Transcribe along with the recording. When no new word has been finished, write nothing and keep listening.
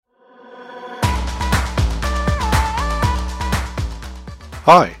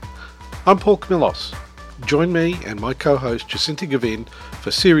Hi, I'm Paul Camillos. Join me and my co-host Jacinta Gavin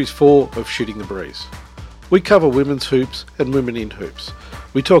for Series 4 of Shooting the Breeze. We cover women's hoops and women in hoops.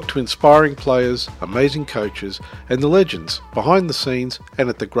 We talk to inspiring players, amazing coaches, and the legends behind the scenes and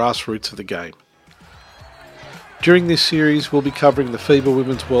at the grassroots of the game. During this series, we'll be covering the FIBA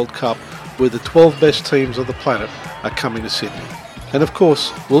Women's World Cup, where the 12 best teams on the planet are coming to Sydney. And of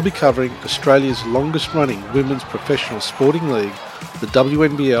course, we'll be covering Australia's longest-running women's professional sporting league, the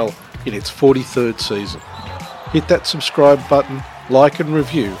WNBL, in its 43rd season. Hit that subscribe button, like and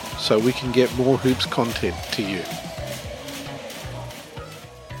review so we can get more hoops content to you.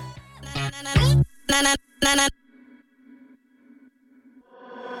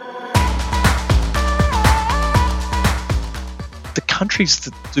 The countries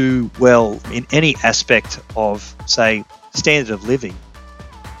that do well in any aspect of, say, standard of living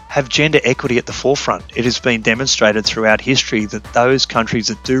have gender equity at the forefront. It has been demonstrated throughout history that those countries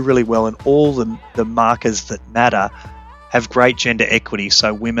that do really well in all the markers that matter have great gender equity,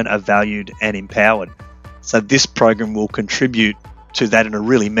 so women are valued and empowered. So this program will contribute to that in a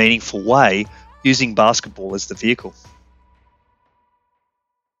really meaningful way, using basketball as the vehicle.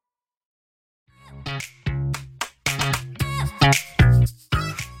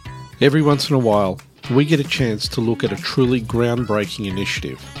 Every once in a while, we get a chance to look at a truly groundbreaking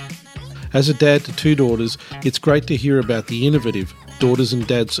initiative. As a dad to two daughters, it's great to hear about the innovative Daughters and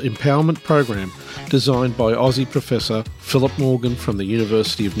Dads Empowerment Program designed by Aussie professor Philip Morgan from the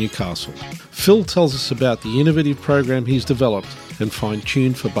University of Newcastle. Phil tells us about the innovative program he's developed and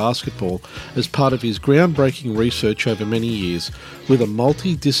fine-tuned for basketball as part of his groundbreaking research over many years, with a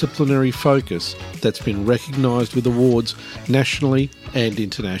multidisciplinary focus that's been recognised with awards nationally and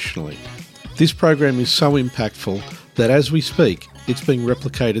internationally. This program is so impactful that as we speak, it's being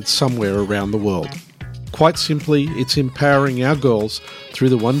replicated somewhere around the world. Quite simply, it's empowering our girls through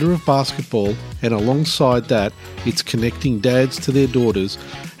the wonder of basketball, and alongside that, it's connecting dads to their daughters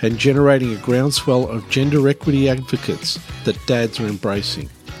and generating a groundswell of gender equity advocates that dads are embracing.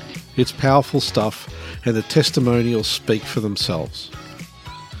 It's powerful stuff, and the testimonials speak for themselves.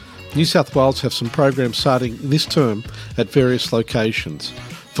 New South Wales have some programs starting this term at various locations.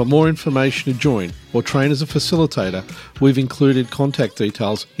 For more information to join or train as a facilitator, we've included contact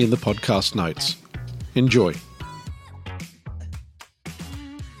details in the podcast notes. Enjoy.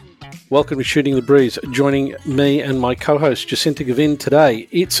 Welcome to Shooting the Breeze. Joining me and my co-host Jacinta Gavin today,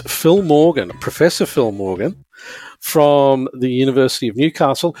 it's Phil Morgan, Professor Phil Morgan from the University of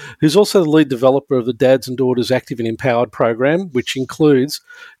Newcastle, who's also the lead developer of the Dads and Daughters Active and Empowered program, which includes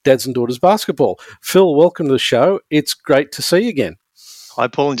Dads and Daughters Basketball. Phil, welcome to the show. It's great to see you again. Hi,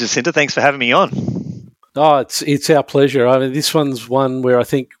 Paul and Jacinta. Thanks for having me on. Oh, it's our pleasure. I mean, this one's one where I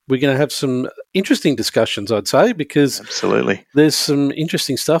think we're going to have some interesting discussions, I'd say, because Absolutely. There's some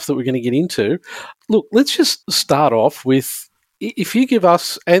interesting stuff that we're going to get into. Look, let's just start off with, if you give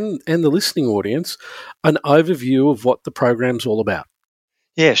us and the listening audience an overview of what the program's all about.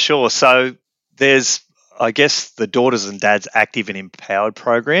 Yeah, sure. So there's, I guess, the Daughters and Dads Active and Empowered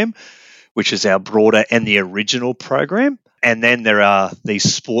program, which is our broader and the original program. And then there are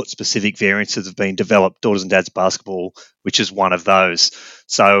these sport-specific variants that have been developed, Daughters and Dads Basketball, which is one of those.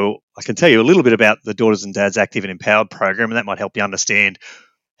 So I can tell you a little bit about the Daughters and Dads Active and Empowered program, and that might help you understand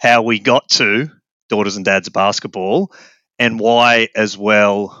how we got to Daughters and Dads Basketball and why, as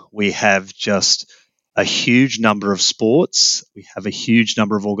well, we have just a huge number of sports. We have a huge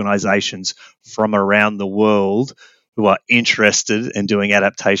number of organisations from around the world who are interested in doing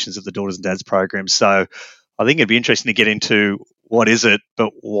adaptations of the Daughters and Dads program. So I think it'd be interesting to get into what is it,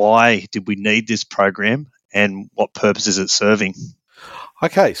 but why did we need this program and what purpose is it serving?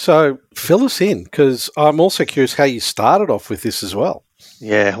 Okay, so fill us in, because I'm also curious how you started off with this as well.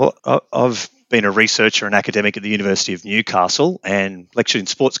 Yeah, well, I've been a researcher and academic at the University of Newcastle and lectured in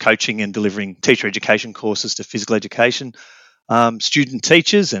sports coaching and delivering teacher education courses to physical education student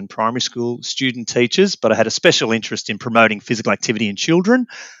teachers and primary school student teachers, but I had a special interest in promoting physical activity in children,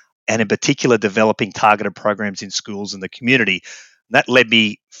 and in particular developing targeted programs in schools and the community. And that led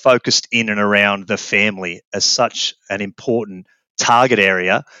me focused in and around the family as such an important target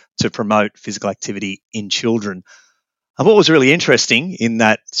area to promote physical activity in children. And what was really interesting in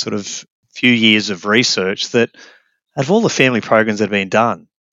that sort of few years of research, that out of all the family programs that have been done,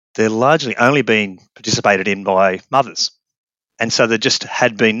 they're largely only been participated in by mothers. And so there just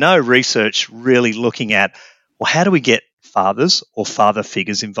had been no research really looking at, well, how do we get fathers or father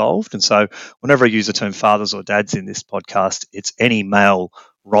figures involved? And so whenever I use the term fathers or dads in this podcast, it's any male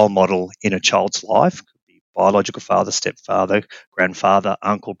role model in a child's life. Could be biological father, stepfather, grandfather,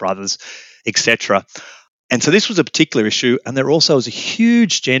 uncle, brothers, etc. And so this was a particular issue, and there also was a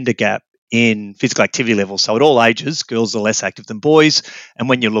huge gender gap in physical activity levels. So at all ages, girls are less active than boys. And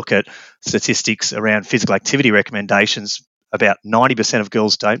when you look at statistics around physical activity recommendations, about 90% of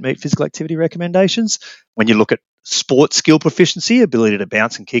girls don't meet physical activity recommendations. When you look at sport skill proficiency, ability to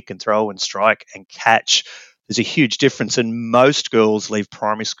bounce and kick and throw and strike and catch, there's a huge difference. And most girls leave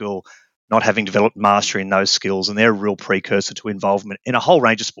primary school not having developed mastery in those skills, and they're a real precursor to involvement in a whole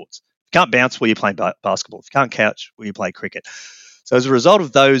range of sports. If you can't bounce, well, you play basketball. If you can't couch, well, you play cricket. So as a result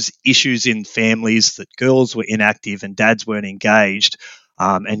of those issues in families that girls were inactive and dads weren't engaged,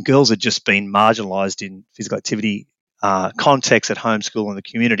 and girls had just been marginalised in physical activity context at home, school and the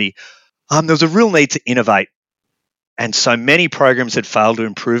community, there was a real need to innovate. And so many programs had failed to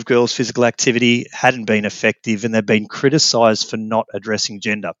improve girls' physical activity, hadn't been effective, and they'd been criticised for not addressing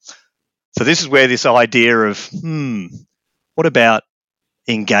gender. So this is where this idea of, what about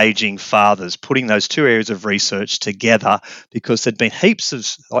engaging fathers, putting those two areas of research together, because there'd been heaps of,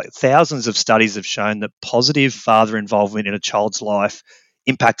 thousands of studies have shown that positive father involvement in a child's life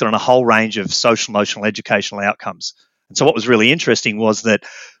impacted on a whole range of social, emotional, educational outcomes. And so what was really interesting was that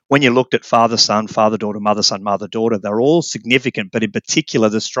when you looked at father-son, father-daughter, mother-son, mother-daughter, they're all significant, but in particular,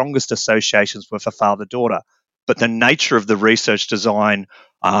 the strongest associations were for father-daughter. But the nature of the research design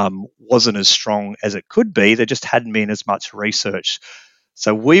wasn't as strong as it could be. There just hadn't been as much research.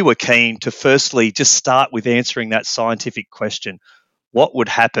 So we were keen to firstly just start with answering that scientific question. What would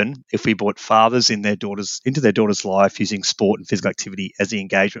happen if we brought fathers into their daughter's life using sport and physical activity as the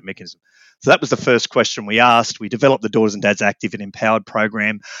engagement mechanism? So that was the first question we asked. We developed the Daughters and Dads Active and Empowered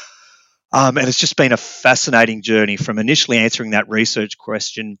program. And it's just been a fascinating journey from initially answering that research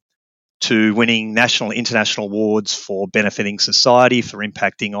question to winning national and international awards for benefiting society, for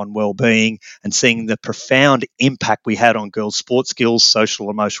impacting on well-being, and seeing the profound impact we had on girls' sports skills,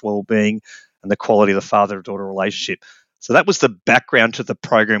 social, emotional well-being, and the quality of the father-daughter relationship. So that was the background to the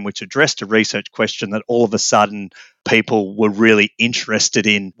program, which addressed a research question that all of a sudden people were really interested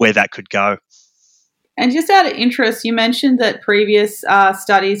in where that could go. And just out of interest, you mentioned that previous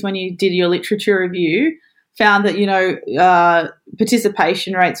studies, when you did your literature review, found that,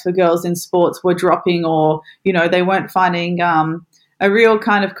 participation rates for girls in sports were dropping, or, they weren't finding a real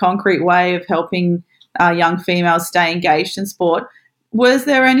kind of concrete way of helping young females stay engaged in sport. Was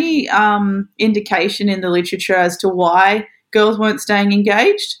there any indication in the literature as to why girls weren't staying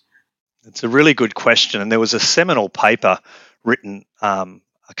engaged? It's a really good question. And there was a seminal paper written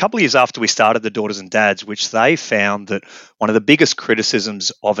a couple of years after we started the Daughters and Dads, which they found that one of the biggest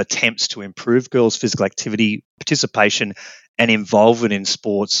criticisms of attempts to improve girls' physical activity, participation and involvement in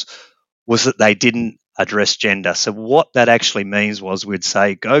sports was that they didn't address gender. So what that actually means was we'd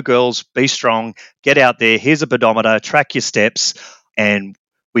say, go girls, be strong, get out there, here's a pedometer, track your steps, and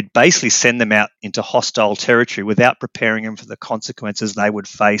we'd basically send them out into hostile territory without preparing them for the consequences they would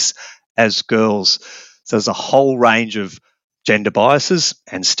face as girls. So there's a whole range of gender biases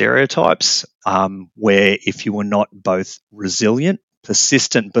and stereotypes where if you were not both resilient,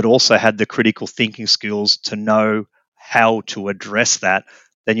 persistent, but also had the critical thinking skills to know how to address that,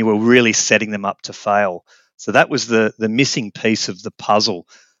 then you were really setting them up to fail. So that was the missing piece of the puzzle,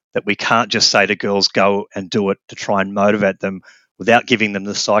 that we can't just say to girls, go and do it, to try and motivate them without giving them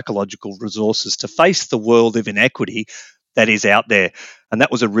the psychological resources to face the world of inequity that is out there. And that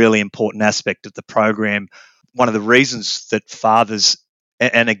was a really important aspect of the program. One of the reasons that fathers,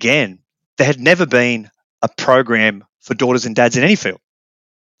 and again, there had never been a program for daughters and dads in any field.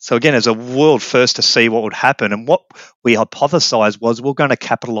 So again, as a world first to see what would happen, and what we hypothesized was we're going to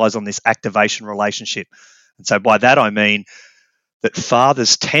capitalize on this activation relationship. And so by that I mean that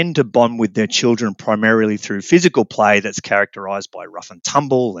fathers tend to bond with their children primarily through physical play that's characterized by rough and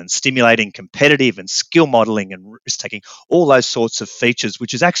tumble and stimulating, competitive and skill modeling and risk-taking, all those sorts of features,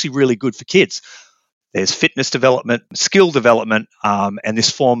 which is actually really good for kids. There's fitness development, skill development, and this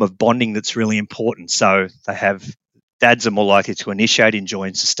form of bonding that's really important. So dads are more likely to initiate, enjoy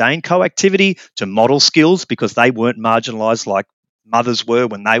and sustain co-activity, to model skills because they weren't marginalised like mothers were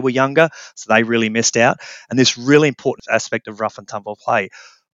when they were younger, so they really missed out. And this really important aspect of rough and tumble play.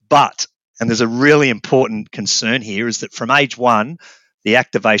 But, and there's a really important concern here, is that from age 1, the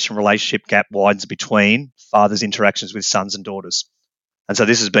activation relationship gap widens between fathers' interactions with sons and daughters. And so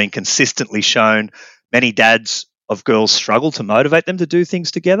this has been consistently shown. Many dads of girls struggle to motivate them to do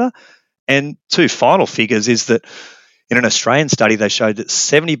things together. And two final figures is that in an Australian study, they showed that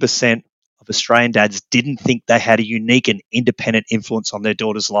 70% of Australian dads didn't think they had a unique and independent influence on their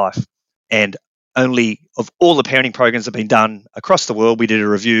daughter's life. And only of all the parenting programs that have been done across the world, we did a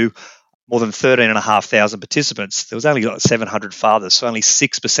review, more than 13,500 participants. There was only like 700 fathers, so only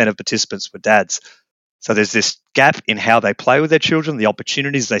 6% of participants were dads. So there's this gap in how they play with their children, the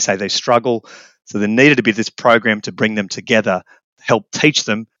opportunities. They say they struggle. So there needed to be this program to bring them together, help teach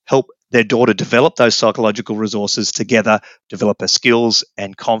them, help their daughter develop those psychological resources together, develop her skills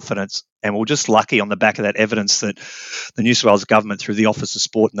and confidence. And we're just lucky on the back of that evidence that the New South Wales government, through the Office of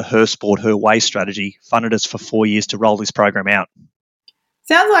Sport and the Her Sport, Her Way strategy, funded us for 4 years to roll this program out.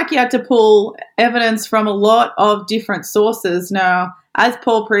 Sounds like you had to pull evidence from a lot of different sources. Now, as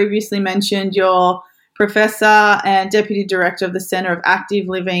Paul previously mentioned, you're Professor and Deputy Director of the Centre of Active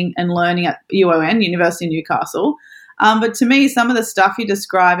Living and Learning at UON, University of Newcastle. But to me, some of the stuff you're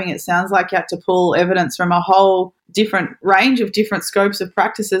describing, it sounds like you had to pull evidence from a whole different range of different scopes of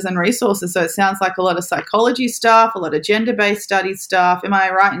practices and resources. So it sounds like a lot of psychology stuff, a lot of gender-based studies stuff. Am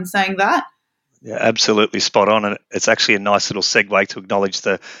I right in saying that? Yeah, absolutely spot on. And it's actually a nice little segue to acknowledge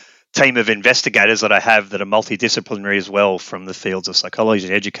the team of investigators that I have that are multidisciplinary as well, from the fields of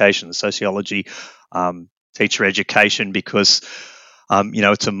psychology, education, sociology, teacher education, because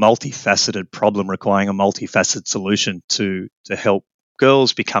it's a multifaceted problem requiring a multifaceted solution to help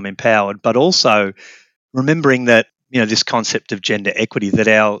girls become empowered, but also remembering that, this concept of gender equity, that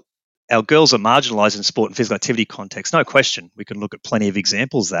our girls are marginalised in sport and physical activity context, no question. We can look at plenty of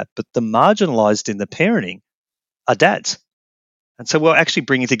examples of that, but the marginalised in the parenting are dads. And so we're actually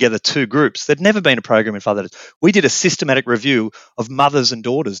bringing together two groups. There'd never been a program in fatherhood. We did a systematic review of mothers and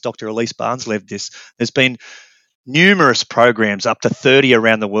daughters. Dr. Elise Barnes led this. There's been numerous programs, up to 30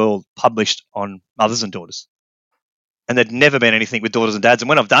 around the world, published on mothers and daughters. And there'd never been anything with daughters and dads. And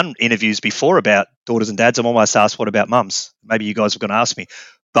when I've done interviews before about daughters and dads, I'm almost asked, what about mums? Maybe you guys were going to ask me.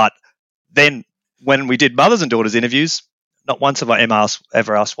 But then when we did mothers and daughters interviews, not once have I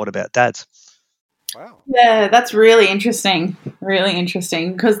ever asked, what about dads? Wow. Yeah, that's really interesting. Really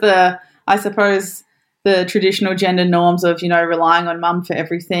interesting, because I suppose the traditional gender norms of, relying on mum for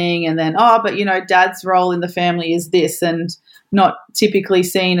everything, and then, dad's role in the family is this, and not typically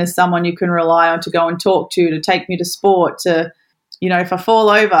seen as someone you can rely on to go and talk to take me to sport, to, if I fall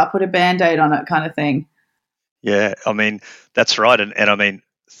over, put a Band-Aid on it kind of thing. Yeah, that's right. And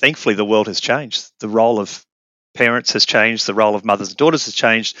thankfully the world has changed. The role of parents has changed, the role of mothers and daughters has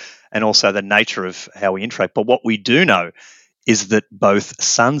changed, and also the nature of how we interact. But what we do know is that both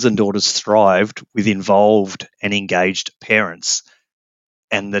sons and daughters thrived with involved and engaged parents.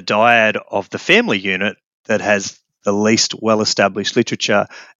 And the dyad of the family unit that has the least well-established literature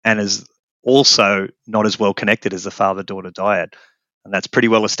and is also not as well connected as the father-daughter dyad. And that's pretty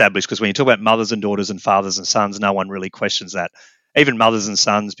well established, because when you talk about mothers and daughters and fathers and sons, no one really questions that. Even mothers and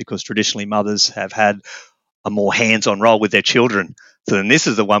sons, because traditionally mothers have had a more hands-on role with their children. So then this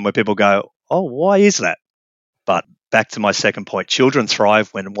is the one where people go, oh, why is that? But back to my second point, children thrive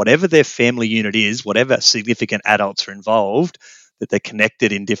when whatever their family unit is, whatever significant adults are involved, that they're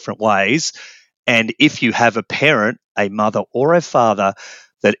connected in different ways. And if you have a parent, a mother or a father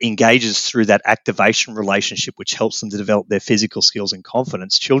that engages through that activation relationship, which helps them to develop their physical skills and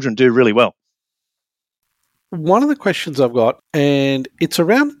confidence, children do really well. One of the questions I've got, and it's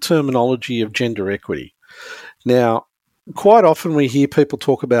around the terminology of gender equity. Now, quite often we hear people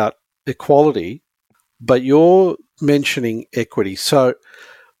talk about equality, but you're mentioning equity. So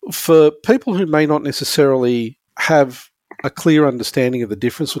for people who may not necessarily have a clear understanding of the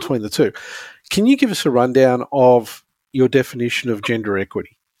difference between the two, can you give us a rundown of your definition of gender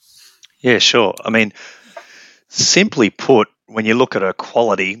equity? Yeah, sure. Simply put, when you look at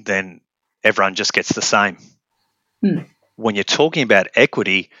equality, then everyone just gets the same. When you're talking about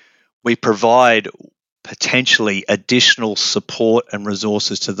equity, we provide potentially additional support and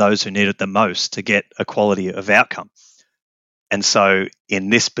resources to those who need it the most to get equality of outcome. And so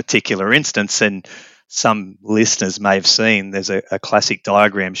in this particular instance, and some listeners may have seen, there's a classic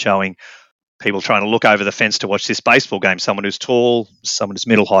diagram showing people trying to look over the fence to watch this baseball game, someone who's tall, someone who's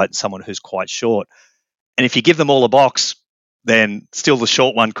middle height, and someone who's quite short. And if you give them all a box, then still the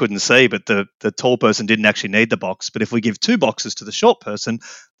short one couldn't see, but the tall person didn't actually need the box. But if we give 2 boxes to the short person,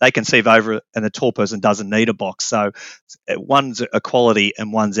 they can see over it, and the tall person doesn't need a box. So one's equality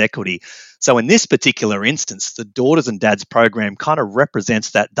and one's equity. So in this particular instance, the Daughters and Dads program kind of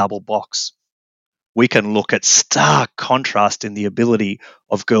represents that double box. We can look at stark contrast in the ability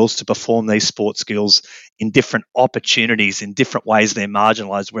of girls to perform these sport skills in different opportunities, in different ways they're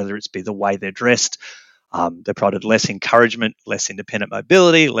marginalised, whether it's be the way they're dressed. They're provided less encouragement, less independent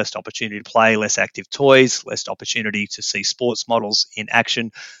mobility, less opportunity to play, less active toys, less opportunity to see sports models in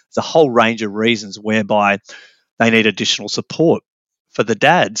action. There's a whole range of reasons whereby they need additional support. For the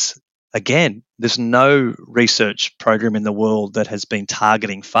dads, again, there's no research program in the world that has been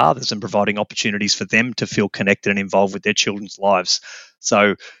targeting fathers and providing opportunities for them to feel connected and involved with their children's lives.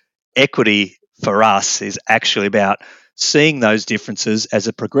 So equity for us is actually about seeing those differences as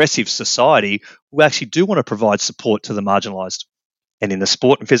a progressive society. We actually do want to provide support to the marginalised. And in the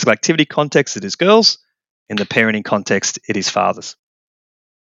sport and physical activity context, it is girls. In the parenting context, it is fathers.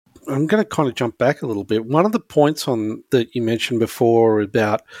 I'm going to kind of jump back a little bit. One of the points that you mentioned before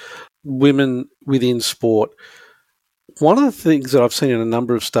about women within sport, one of the things that I've seen in a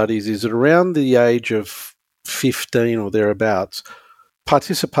number of studies is that around the age of 15 or thereabouts,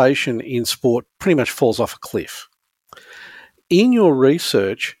 participation in sport pretty much falls off a cliff. In your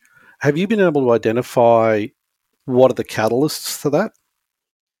research, have you been able to identify what are the catalysts for that?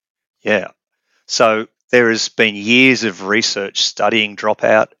 Yeah. So there has been years of research studying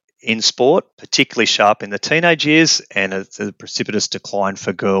dropout in sport, particularly sharp in the teenage years, and the precipitous decline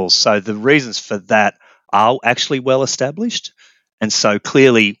for girls. So the reasons for that are actually well established. And so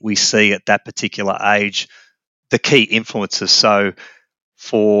clearly we see at that particular age the key influences. So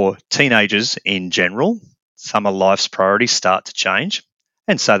for teenagers in general, some of life's priorities start to change.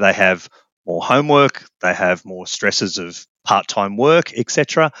 And so they have more homework, they have more stresses of part-time work,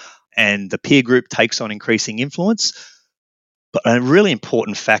 etc. And the peer group takes on increasing influence. But a really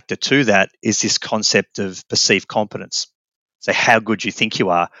important factor to that is this concept of perceived competence. So how good you think you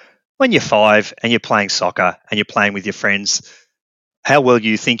are. When you're 5 and you're playing soccer and you're playing with your friends, how well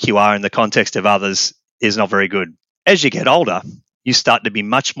you think you are in the context of others is not very good. As you get older, you start to be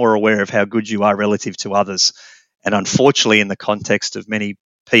much more aware of how good you are relative to others. And unfortunately, in the context of many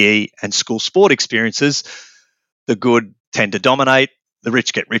PE and school sport experiences, the good tend to dominate, the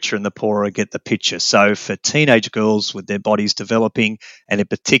rich get richer and the poorer get the picture. So for teenage girls with their bodies developing, and in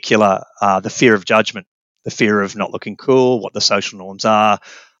particular, the fear of judgment, the fear of not looking cool, what the social norms are,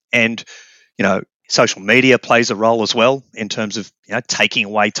 and, social media plays a role as well in terms of, taking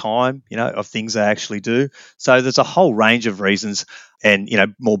away time, of things they actually do. So there's a whole range of reasons. And,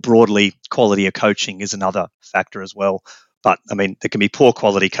 more broadly, quality of coaching is another factor as well. But I mean, there can be poor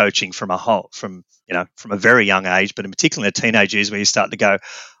quality coaching from a very young age, but in particular in the teenage years where you start to go,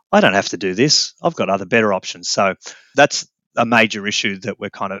 I don't have to do this. I've got other better options. So that's a major issue that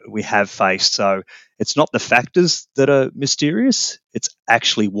we have faced. So it's not the factors that are mysterious. It's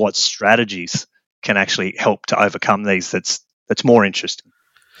actually what strategies can actually help to overcome these. That's more interesting.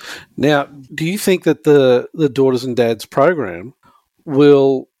 Now, do you think that the Daughters and Dads program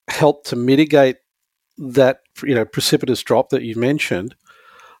will help to mitigate that precipitous drop that you've mentioned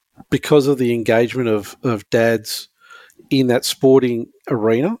because of the engagement of dads in that sporting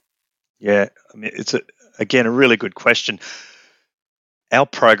arena? Yeah, I mean, it's a really good question. Our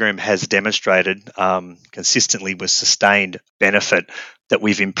program has demonstrated consistently with sustained benefit that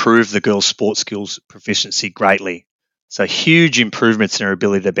we've improved the girls' sports skills proficiency greatly. So huge improvements in their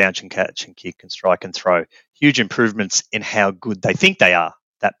ability to bounce and catch and kick and strike and throw. Huge improvements in how good they think they are,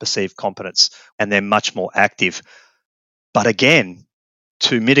 that perceived competence, and they're much more active. But again,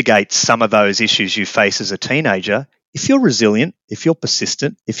 to mitigate some of those issues you face as a teenager, if you're resilient, if you're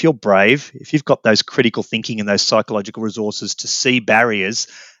persistent, if you're brave, if you've got those critical thinking and those psychological resources to see barriers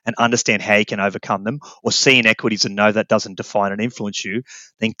and understand how you can overcome them, or see inequities and know that doesn't define and influence you,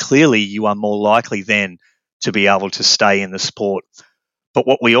 then clearly you are more likely then to be able to stay in the sport. But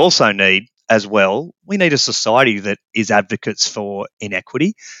what we also need as well, we need a society that is advocates for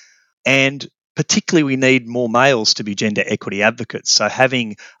inequity, and particularly we need more males to be gender equity advocates. So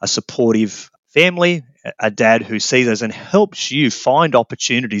having a supportive family, a dad who sees us and helps you find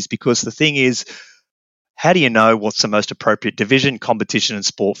opportunities, because the thing is, how do you know what's the most appropriate division, competition and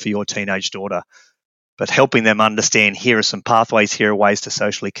sport for your teenage daughter? But helping them understand, here are some pathways, here are ways to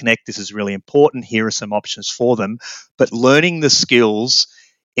socially connect, this is really important, here are some options for them. But learning the skills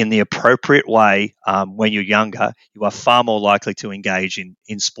in the appropriate way when you're younger, you are far more likely to engage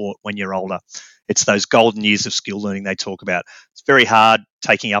in sport when you're older. It's those golden years of skill learning they talk about. It's very hard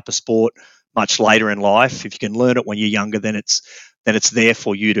taking up a sport much later in life. If you can learn it when you're younger, then it's there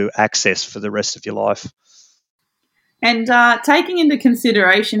for you to access for the rest of your life. And taking into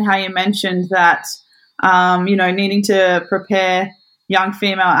consideration how you mentioned that, needing to prepare young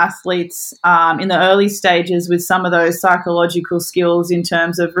female athletes in the early stages with some of those psychological skills in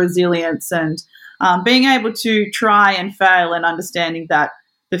terms of resilience and being able to try and fail, and understanding that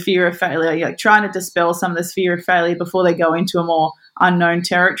the fear of failure, trying to dispel some of this fear of failure before they go into a more unknown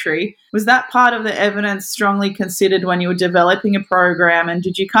territory. Was that part of the evidence strongly considered when you were developing a program, and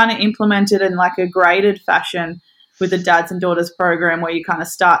did you kind of implement it in like a graded fashion with the Dads and Daughters program, where you kind of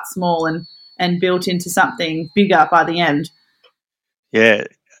start small and built into something bigger by the end? Yeah,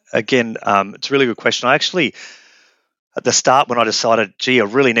 again, it's a really good question. I actually, at the start when I decided, I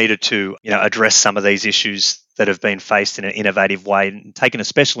really needed to address some of these issues that have been faced in an innovative way and taken a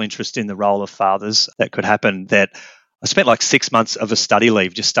special interest in the role of fathers that could happen, that I spent like 6 months of a study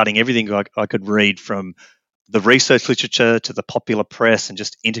leave just studying everything I could read, from the research literature to the popular press, and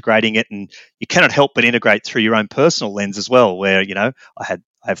just integrating it. And you cannot help but integrate through your own personal lens as well, where, I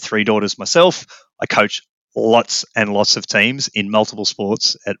have 3 daughters myself. I coach lots and lots of teams in multiple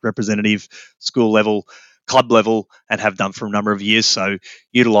sports at representative, school level, club level, and have done for a number of years. So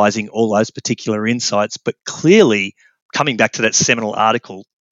utilizing all those particular insights, but clearly coming back to that seminal article,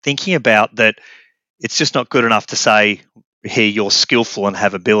 thinking about that it's just not good enough to say, here, you're skillful and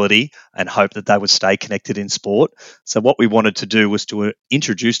have ability, and hope that they would stay connected in sport. So what we wanted to do was to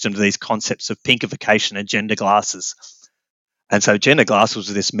introduce them to these concepts of pinkification and gender glasses. And so gender glasses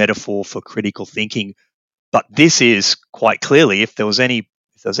was this metaphor for critical thinking. But this is quite clearly, if there was any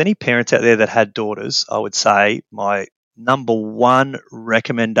parents out there that had daughters, I would say my number one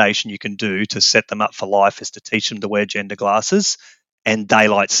recommendation you can do to set them up for life is to teach them to wear gender glasses, and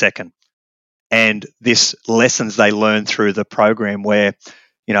daylight second. And this lessons they learn through the program, where,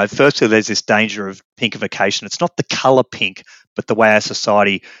 firstly, there's this danger of pinkification. It's not the colour pink, but the way our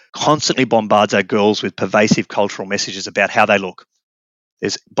society constantly bombards our girls with pervasive cultural messages about how they look.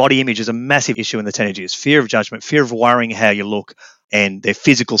 There's body image is a massive issue in the teenage years. Fear of judgment, fear of worrying how you look, and their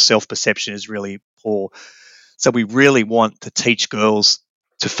physical self-perception is really poor. So we really want to teach girls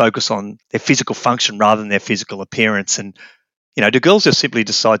to focus on their physical function rather than their physical appearance. And do girls just simply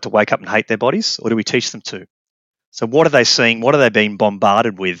decide to wake up and hate their bodies, or do we teach them to? So what are they seeing? What are they being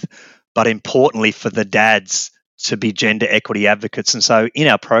bombarded with? But importantly, for the dads to be gender equity advocates. And so in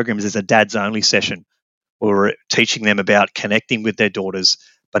our programs, there's a dads only session where we're teaching them about connecting with their daughters,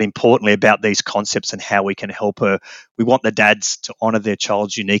 but importantly about these concepts and how we can help her. We want the dads to honour their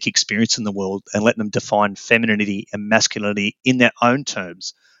child's unique experience in the world and let them define femininity and masculinity in their own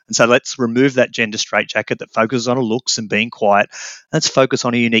terms. And so let's remove that gender straitjacket that focuses on her looks and being quiet. Let's focus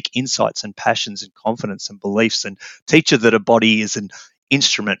on her unique insights and passions and confidence and beliefs, and teach her that a body is an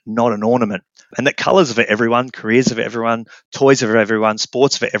instrument, not an ornament, and that colours are for everyone, careers are for everyone, toys are for everyone,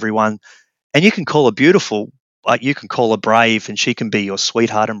 sports are for everyone. And you can call her beautiful, like you can call her brave, and she can be your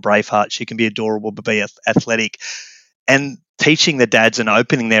sweetheart and braveheart. She can be adorable but be athletic. And teaching the dads and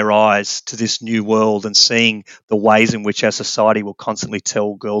opening their eyes to this new world and seeing the ways in which our society will constantly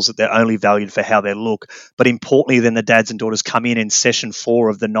tell girls that they're only valued for how they look. But importantly, then the dads and daughters come in session 4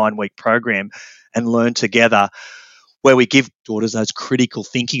 of the 9-week program and learn together, where we give daughters those critical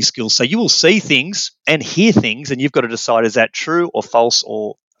thinking skills. So you will see things and hear things, and you've got to decide, is that true or false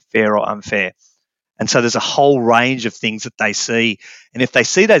or fair or unfair? And so there's a whole range of things that they see. And if they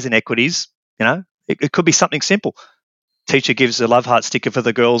see those inequities, it could be something simple. Teacher gives a love heart sticker for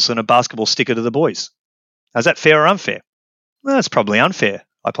the girls and a basketball sticker to the boys. Now, is that fair or unfair? Well, that's probably unfair.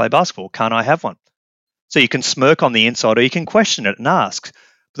 I play basketball. Can't I have one? So you can smirk on the inside, or you can question it and ask.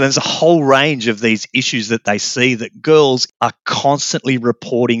 But there's a whole range of these issues that they see that girls are constantly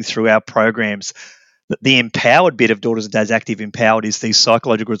reporting through our programs. The empowered bit of Daughters and Dads Active Empowered is these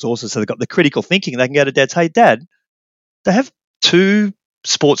psychological resources. So they've got the critical thinking. They can go to dads, hey, Dad, they have 2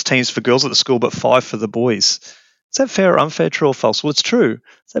 sports teams for girls at the school but 5 for the boys. Is that fair or unfair, true or false? Well, it's true.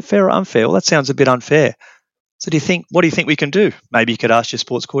 Is that fair or unfair? Well, that sounds a bit unfair. So what do you think we can do? Maybe you could ask your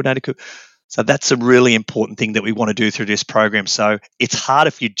sports coordinator. So that's a really important thing that we want to do through this program. So it's hard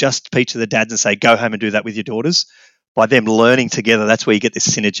if you just speak to the dads and say, go home and do that with your daughters. By them learning together, that's where you get this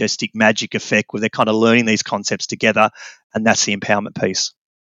synergistic magic effect where they're kind of learning these concepts together, and that's the empowerment piece.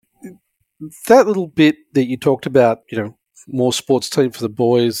 That little bit that you talked about, more sports team for the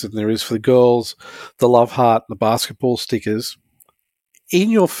boys than there is for the girls, the love heart, the basketball stickers. In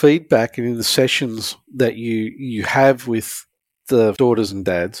your feedback and in the sessions that you have with the daughters and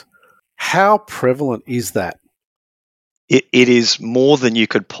dads, how prevalent is that? It is more than you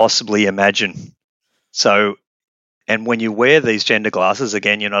could possibly imagine. So, and when you wear these gender glasses,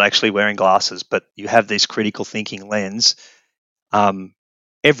 again, you're not actually wearing glasses, but you have this critical thinking lens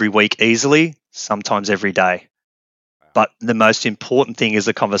every week easily, sometimes every day. But the most important thing is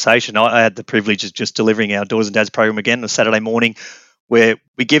the conversation. I had the privilege of just delivering our Daughters and Dads program again on a Saturday morning, where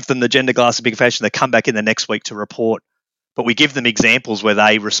we give them the gender glass of pinkification. They come back in the next week to report. But we give them examples where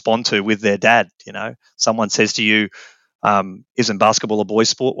they respond to with their dad. Someone says to you, isn't basketball a boys'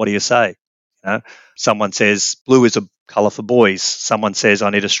 sport? What do you say? Someone says blue is a colour for boys. Someone says I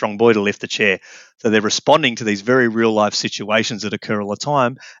need a strong boy to lift the chair. So they're responding to these very real life situations that occur all the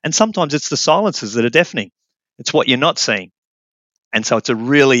time. And sometimes it's the silences that are deafening. It's what you're not seeing. And so it's a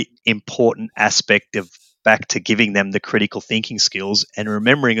really important aspect of back to giving them the critical thinking skills, and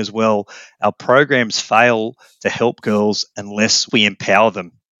remembering as well, our programs fail to help girls unless we empower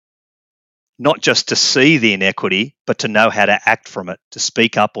them. not just to see the inequity, but to know how to act from it, to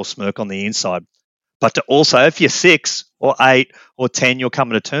speak up or smirk on the inside. But to also, if you're 6 or 8 or 10, you're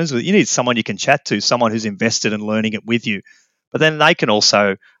coming to terms with it, you need someone you can chat to, someone who's invested in learning it with you. But then they can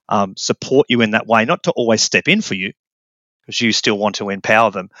also support you in that way, not to always step in for you, because you still want to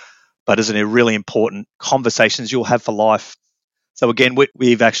empower them, but as a really important conversations you'll have for life. So again,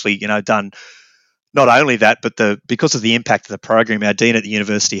 we've actually, done not only that, but because of the impact of the program, our dean at the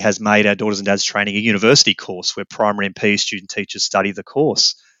university has made our Daughters and Dads Training a university course where primary and PE student teachers study the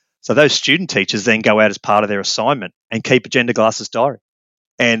course. So those student teachers then go out as part of their assignment and keep a Gender Glasses diary.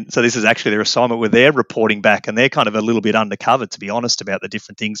 And so this is actually their assignment where they're reporting back, and they're kind of a little bit undercover, to be honest, about the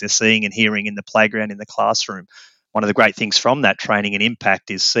different things they're seeing and hearing in the playground, in the classroom. One of the great things from that training and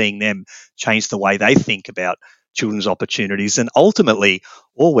impact is seeing them change the way they think about children's opportunities. And ultimately,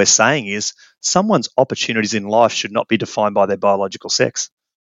 all we're saying is someone's opportunities in life should not be defined by their biological sex.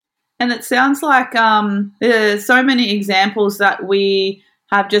 And it sounds like there's so many examples that we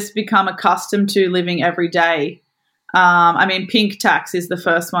have just become accustomed to living every day. Pink tax is the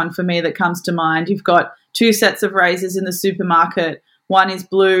first one for me that comes to mind. You've got 2 sets of razors in the supermarket. One is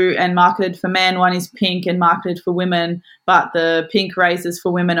blue and marketed for men. One is pink and marketed for women. But the pink razors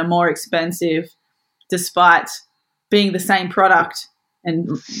for women are more expensive, despite being the same product and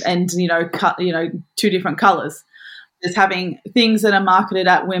 2 different colors. Just having things that are marketed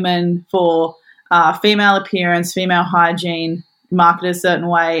at women for female appearance, female hygiene, marketed a certain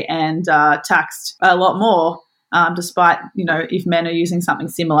way and taxed a lot more, despite, if men are using something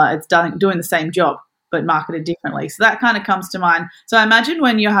similar, it's doing the same job but marketed differently. So that kind of comes to mind. So I imagine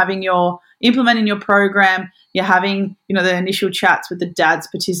when you're implementing your program, you're having, the initial chats with the dads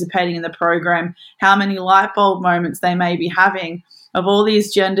participating in the program, how many light bulb moments they may be having of all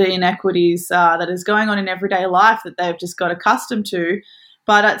these gender inequities that is going on in everyday life that they've just got accustomed to.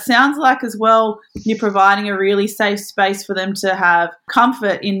 But it sounds like as well you're providing a really safe space for them to have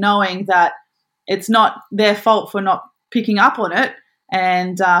comfort in knowing that it's not their fault for not picking up on it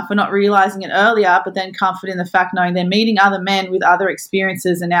and for not realising it earlier, but then comfort in the fact knowing they're meeting other men with other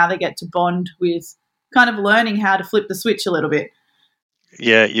experiences and now they get to bond with kind of learning how to flip the switch a little bit.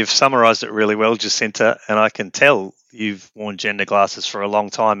 Yeah, you've summarised it really well, Jacinta, and I can tell you've worn gender glasses for a long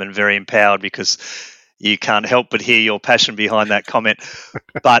time and very empowered because you can't help but hear your passion behind that comment.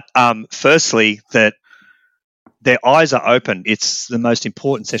 But firstly, that their eyes are open. It's the most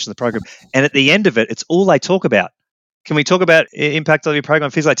important session of the program. And at the end of it, it's all they talk about. Can we talk about impact of your program,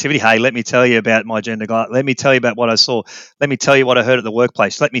 physical activity? Hey, let me tell you about my gender glass. Let me tell you about what I saw. Let me tell you what I heard at the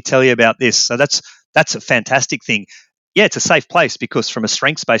workplace. Let me tell you about this. So that's a fantastic thing. Yeah, it's a safe place because from a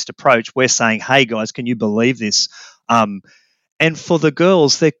strengths-based approach, we're saying, hey, guys, can you believe this? And for the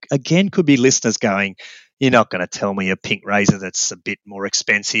girls, there, again, could be listeners going, you're not going to tell me a pink razor that's a bit more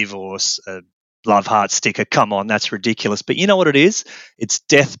expensive or a love heart sticker. Come on, that's ridiculous. But you know what it is? It's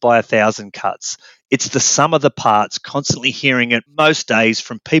death by 1,000 cuts. It's the sum of the parts, constantly hearing it most days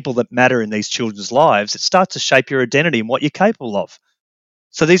from people that matter in these children's lives. It starts to shape your identity and what you're capable of.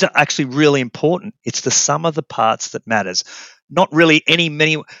 So these are actually really important. It's the sum of the parts that matters. Not really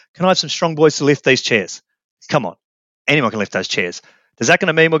many. Can I have some strong boys to lift these chairs? Come on. Anyone can lift those chairs. Is that going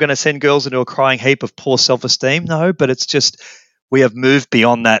to mean we're going to send girls into a crying heap of poor self-esteem? No, but it's just we have moved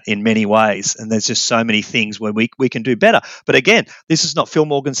beyond that in many ways, and there's just so many things where we can do better. But again, this is not Phil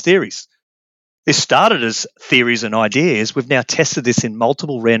Morgan's theories. This started as theories and ideas. We've now tested this in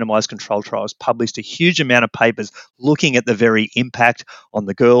multiple randomized control trials, published a huge amount of papers looking at the very impact on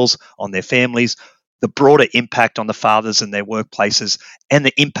the girls, on their families, the broader impact on the fathers and their workplaces, and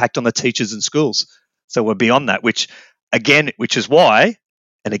the impact on the teachers and schools. So we're beyond that, which is why,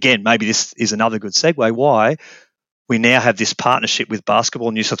 and again, maybe this is another good segue, why we now have this partnership with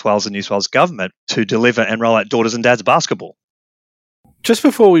Basketball New South Wales and New South Wales Government to deliver and roll out Daughters and Dads Basketball. Just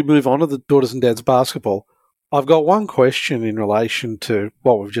before we move on to the Daughters and Dads Basketball, I've got one question in relation to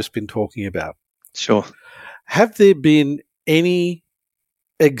what we've just been talking about. Sure. Have there been any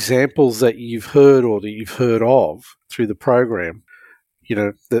examples that you've heard or that you've heard of through the program,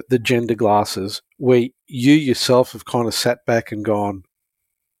 the gender glasses, where you yourself have kind of sat back and gone,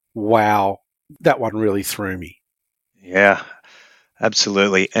 wow, that one really threw me? Yeah,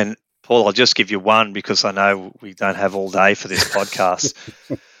 absolutely. And Paul, I'll just give you one because I know we don't have all day for this podcast.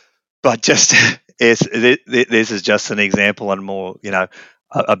 But this is just an example and more,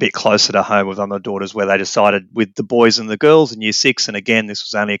 a bit closer to home with my daughters where they decided with the boys and the girls in year 6, and again, this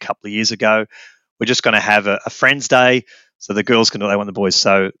was only a couple of years ago, we're just going to have a friends day so the girls can do what they want the boys.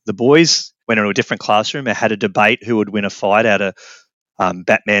 So the boys went into a different classroom and had a debate who would win a fight out of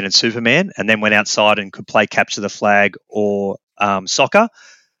Batman and Superman, and then went outside and could play capture the flag or soccer.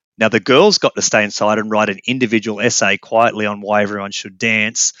 Now, the girls got to stay inside and write an individual essay quietly on why everyone should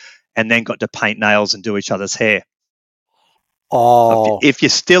dance, and then got to paint nails and do each other's hair. Oh. If you're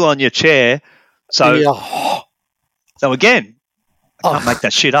still on your chair, so again, I can't make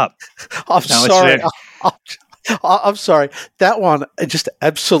that shit up. I'm sorry. I'm sorry. That one just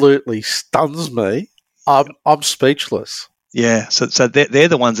absolutely stuns me. I'm speechless. Yeah, so they're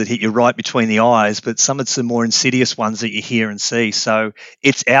the ones that hit you right between the eyes, but some of the more insidious ones that you hear and see. So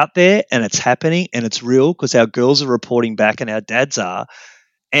it's out there and it's happening and it's real because our girls are reporting back and our dads are.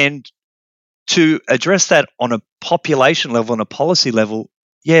 And to address that on a population level and a policy level,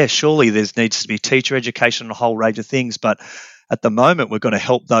 yeah, surely there needs to be teacher education and a whole range of things. But at the moment, we're going to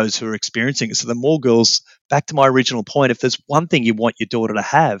help those who are experiencing it. So the more girls, back to my original point, if there's one thing you want your daughter to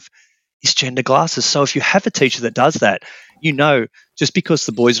have, is gender glasses. So if you have a teacher that does that, just because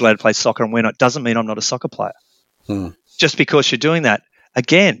the boys are allowed to play soccer and we're not, doesn't mean I'm not a soccer player. Just because you're doing that,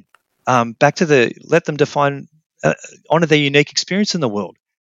 again, back to let them define, honor their unique experience in the world.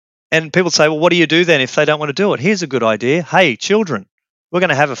 And people say, well, what do you do then if they don't want to do it? Here's a good idea. Hey, children, we're going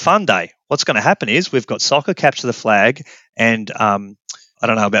to have a fun day. What's going to happen is we've got soccer, capture the flag, and I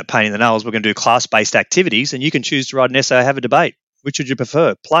don't know about painting the nails. We're going to do class-based activities, and you can choose to write an essay or have a debate. Which would you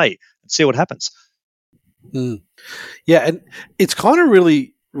prefer? Play and see what happens. Yeah, and it's kind of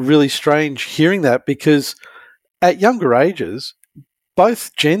really, really strange hearing that because at younger ages,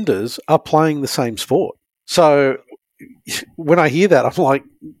 both genders are playing the same sport. So when I hear that, I'm like,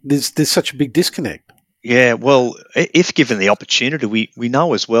 there's such a big disconnect. Yeah, well, if given the opportunity, we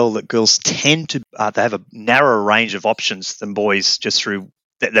know as well that girls tend to they have a narrower range of options than boys just through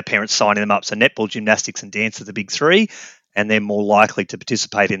their parents signing them up. So netball, gymnastics and dance are the big three, and they're more likely to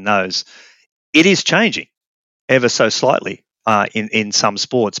participate in those. It is changing ever so slightly in some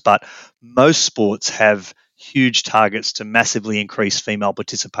sports, but most sports have huge targets to massively increase female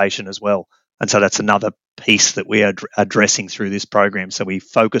participation as well. And so that's another piece that we are addressing through this program. So we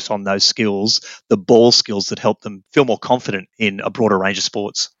focus on those skills, the ball skills that help them feel more confident in a broader range of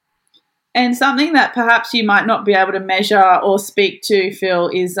sports. And something that perhaps you might not be able to measure or speak to, Phil,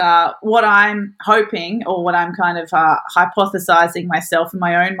 is what I'm hoping or what I'm kind of hypothesizing myself in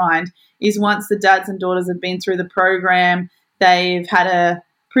my own mind is once the dads and daughters have been through the program, they've had a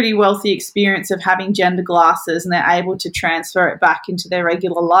pretty wealthy experience of having gender glasses and they're able to transfer it back into their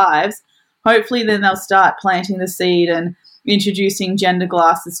regular lives. Hopefully then they'll start planting the seed and introducing gender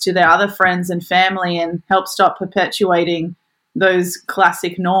glasses to their other friends and family and help stop perpetuating those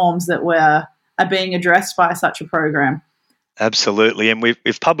classic norms that are being addressed by such a program. Absolutely. And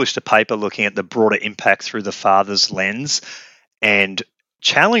we've published a paper looking at the broader impact through the father's lens and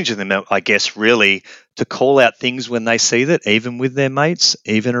challenging them, I guess, really to call out things when they see that, even with their mates,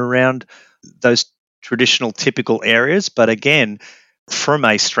 even around those traditional typical areas. But again, from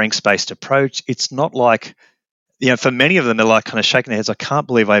a strengths-based approach, it's not like, for many of them, they're like kind of shaking their heads. I can't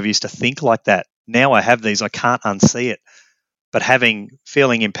believe I ever used to think like that. Now I have these, I can't unsee it. But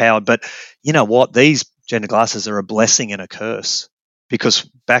feeling empowered. But you know what? These gender glasses are a blessing and a curse. Because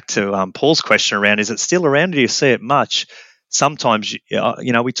back to Paul's question around, is it still around? Do you see it much? Sometimes,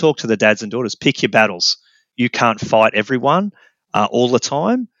 we talk to the dads and daughters, pick your battles. You can't fight everyone all the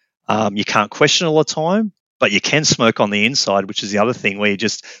time. You can't question all the time, but you can smoke on the inside, which is the other thing where you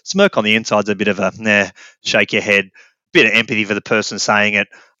just smoke on the inside's a bit of a shake your head, bit of empathy for the person saying it,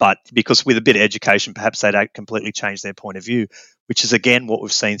 but because with a bit of education, perhaps they don't completely change their point of view, which is, again, what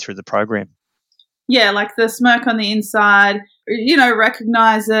we've seen through the program. Yeah, like the smoke on the inside,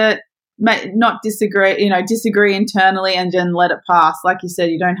 recognize it, not disagree, disagree internally and then let it pass. Like you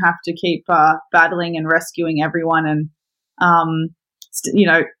said, you don't have to keep battling and rescuing everyone and,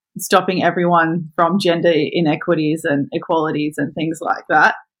 stopping everyone from gender inequities and equalities and things like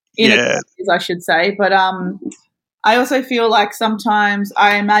that. Inequalities, I should say. But I also feel like sometimes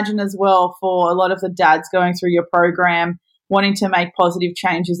I imagine as well for a lot of the dads going through your program wanting to make positive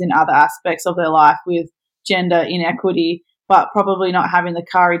changes in other aspects of their life with gender inequity, but probably not having the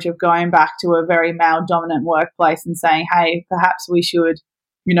courage of going back to a very male-dominant workplace and saying, hey, perhaps we should,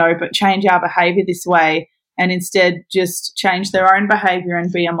 but change our behaviour this way and instead just change their own behaviour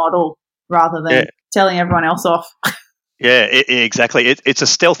and be a model rather than telling everyone else off. Yeah, exactly. It's a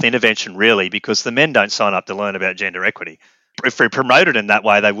stealth intervention, really, because the men don't sign up to learn about gender equity. If we promoted in that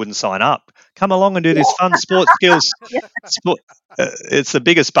way, they wouldn't sign up. Come along and do this fun sports skills. It's the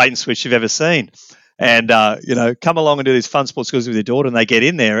biggest bait and switch you've ever seen. And, come along and do these fun sports skills with your daughter, and they get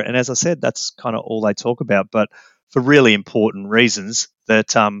in there. And as I said, that's kind of all they talk about. But for really important reasons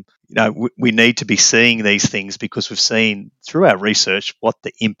that we need to be seeing these things, because we've seen through our research what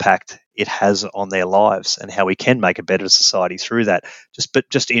the impact it has on their lives and how we can make a better society through that,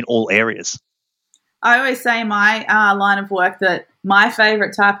 just in all areas. I always say in my line of work that my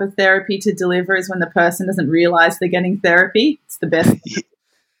favourite type of therapy to deliver is when the person doesn't realise they're getting therapy. It's the best.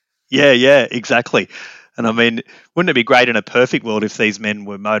 Yeah, exactly. And I mean, wouldn't it be great in a perfect world if these men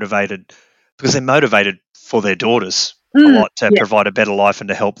were motivated, because they're motivated for their daughters a lot to provide a better life and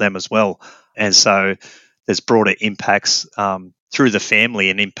to help them as well. And so there's broader impacts through the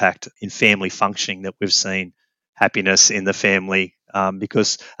family and impact in family functioning that we've seen, happiness in the family.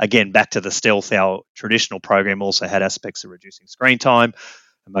 Because, again, back to the Stealth, our traditional program also had aspects of reducing screen time,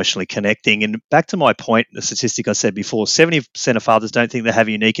 emotionally connecting. And back to my point, the statistic I said before, 70% of fathers don't think they have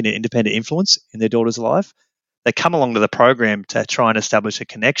a unique and independent influence in their daughter's life. They come along to the program to try and establish a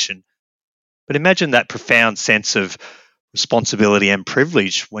connection. But imagine that profound sense of responsibility and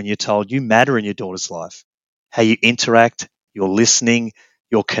privilege when you're told you matter in your daughter's life. How you interact, your listening,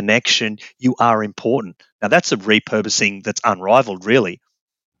 your connection, you are important. Now, that's a repurposing that's unrivaled, really.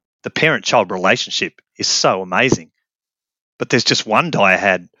 The parent-child relationship is so amazing. But there's just one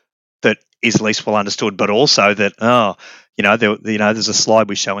dyad that is least well understood, but also that, there's a slide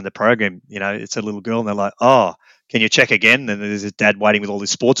we show in the program, it's a little girl and they're like, oh, can you check again? And there's a dad waiting with all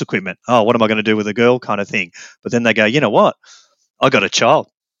this sports equipment. Oh, what am I going to do with a girl kind of thing? But then they go, you know what? I got a child.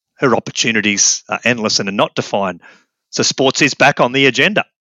 Her opportunities are endless and are not defined. So sports is back on the agenda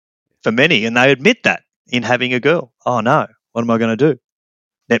for many, and they admit that in having a girl. Oh, no, what am I going to do?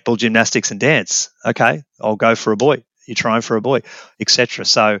 Netball, gymnastics and dance. Okay, I'll go for a boy. You're trying for a boy, etc.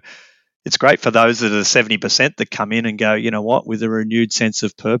 So it's great for those that are the 70% that come in and go, you know what, with a renewed sense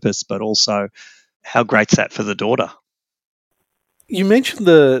of purpose, but also how great's that for the daughter? You mentioned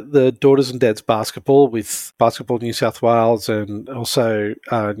the Daughters and Dads basketball with Basketball New South Wales and also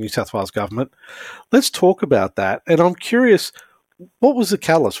New South Wales government. Let's talk about that. And I'm curious, what was the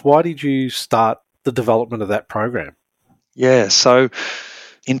catalyst? Why did you start the development of that program? Yeah, so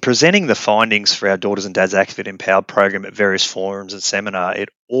in presenting the findings for our Daughters and Dads Active and Empowered program at various forums and seminar, it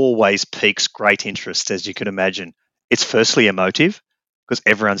always piques great interest, as you can imagine. It's firstly emotive, because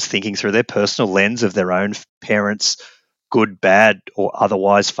everyone's thinking through their personal lens of their own parents, good, bad, or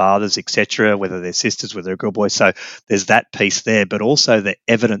otherwise fathers, etc., whether they're sisters, whether they're girl, boy. So there's that piece there, but also the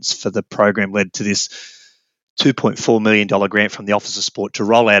evidence for the program led to this $2.4 million grant from the Office of Sport to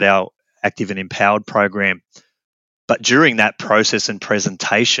roll out our Active and Empowered program. But during that process and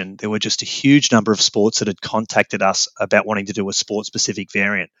presentation, there were just a huge number of sports that had contacted us about wanting to do a sport-specific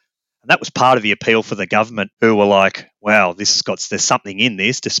variant. And that was part of the appeal for the government, who were like, wow, there's something in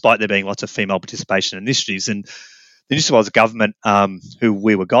this, despite there being lots of female participation initiatives. And the New South Wales government, who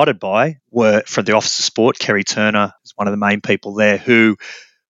we were guided by, were from the Office of Sport. Kerry Turner is one of the main people there, who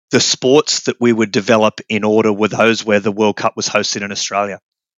the sports that we would develop in order were those where the World Cup was hosted in Australia.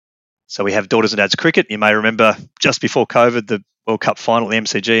 So we have Daughters and Dads Cricket. You may remember just before COVID, the World Cup final at the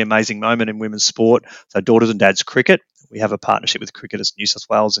MCG, amazing moment in women's sport. So Daughters and Dads Cricket. We have a partnership with Cricketers New South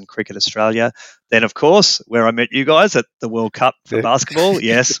Wales and Cricket Australia. Then, of course, where I met you guys at the World Cup for basketball.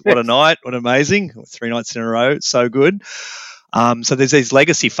 Yes, what a night. What amazing. 3 nights in a row. So good. So there's these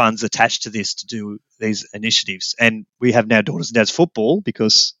legacy funds attached to this to do these initiatives. And we have now Daughters and Dads Football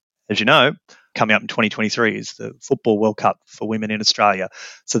because, as you know, coming up in 2023 is the Football World Cup for women in Australia.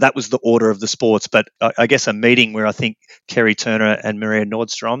 So that was the order of the sports. But I guess a meeting where I think Kerry Turner and Maria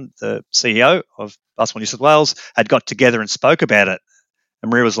Nordstrom, the CEO of Basketball New South Wales, had got together and spoke about it.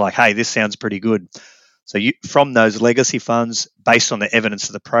 And Maria was like, hey, this sounds pretty good. So from those legacy funds, based on the evidence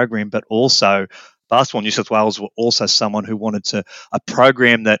of the program, but also Basketball New South Wales were also someone who wanted a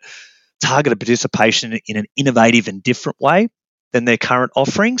program that targeted participation in an innovative and different way than their current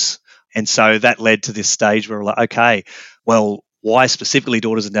offerings. And so that led to this stage where we're like, okay, well, why specifically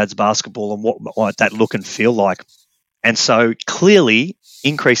Daughters and Dads basketball, and what might that look and feel like? And so clearly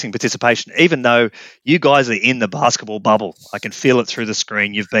increasing participation, even though you guys are in the basketball bubble, I can feel it through the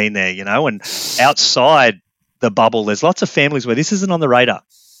screen. You've been there, and outside the bubble, there's lots of families where this isn't on the radar.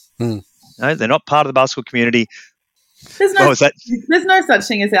 No, they're not part of the basketball community. There's no such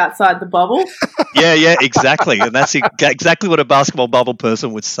thing as outside the bubble. Yeah, exactly. And that's exactly what a basketball bubble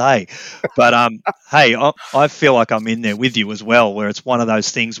person would say. But, hey, I feel like I'm in there with you as well, where it's one of those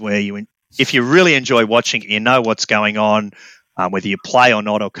things where if you really enjoy watching, you know what's going on, whether you play or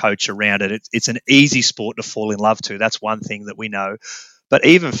not or coach around it. It's an easy sport to fall in love to. That's one thing that we know. But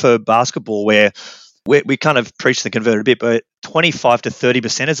even for basketball, where we kind of preach the convert a bit, but 25 to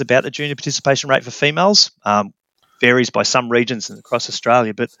 30% is about the junior participation rate for females. Varies by some regions and across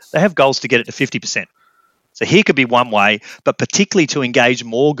Australia, but they have goals to get it to 50%. So here could be one way, but particularly to engage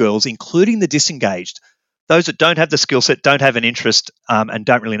more girls, including the disengaged, those that don't have the skill set, don't have an interest, and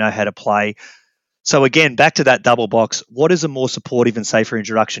don't really know how to play. So again, back to that double box, what is a more supportive and safer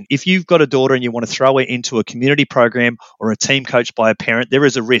introduction? If you've got a daughter and you want to throw her into a community program or a team coached by a parent, there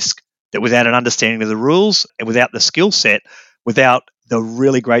is a risk that without an understanding of the rules and without the skill set, without the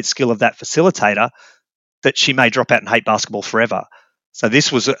really great skill of that facilitator, that she may drop out and hate basketball forever. So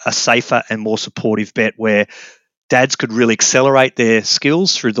this was a safer and more supportive bet where dads could really accelerate their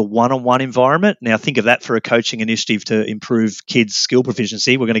skills through the one-on-one environment. Now think of that for a coaching initiative to improve kids' skill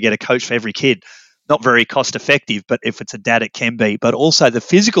proficiency. We're going to get a coach for every kid. Not very cost effective, but if it's a dad, it can be. But also the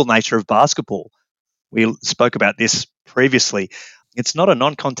physical nature of basketball. We spoke about this previously. It's not a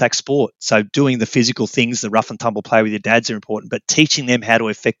non-contact sport. So doing the physical things, the rough and tumble play with your dads are important, but teaching them how to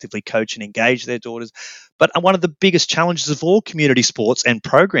effectively coach and engage their daughters. But one of the biggest challenges of all community sports and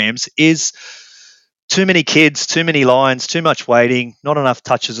programs is too many kids, too many lines, too much waiting, not enough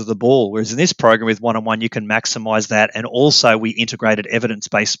touches of the ball. Whereas in this program with one-on-one, you can maximize that. And also we integrated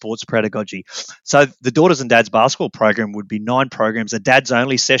evidence-based sports pedagogy. So the Daughters and Dads basketball program would be 9 programs, a dads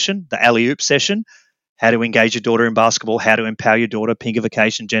only session, the alley-oop session, how to engage your daughter in basketball, how to empower your daughter,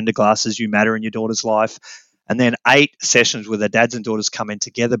 pinkification, gender glasses, you matter in your daughter's life. And then 8 sessions where the dads and daughters come in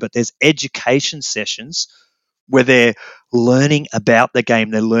together. But there's education sessions where they're learning about the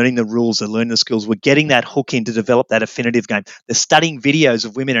game, they're learning the rules, they're learning the skills. We're getting that hook in to develop that affinitive game. They're studying videos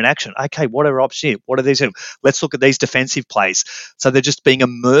of women in action. Okay, what are options here? What are these? Let's look at these defensive plays. So they're just being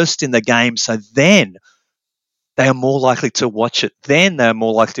immersed in the game. So then they are more likely to watch it. Then they're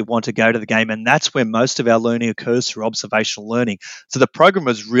more likely to want to go to the game. And that's where most of our learning occurs, through observational learning. So the program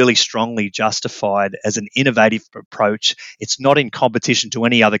was really strongly justified as an innovative approach. It's not in competition to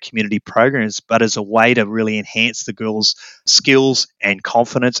any other community programs, but as a way to really enhance the girls' skills and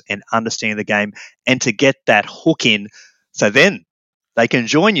confidence and understanding the game, and to get that hook in so then they can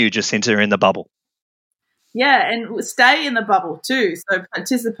join you, Jacinta, in the bubble. Yeah, and stay in the bubble too. So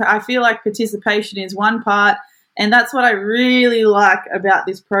I feel like participation is one part. And that's what I really like about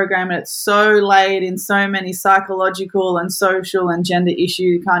this program. And it's so laid in so many psychological and social and gender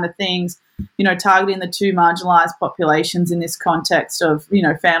issue kind of things, targeting the 2 marginalised populations in this context of,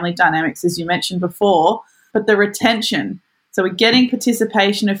 family dynamics, as you mentioned before. But the retention. So we're getting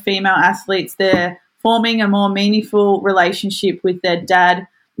participation of female athletes. They're forming a more meaningful relationship with their dad,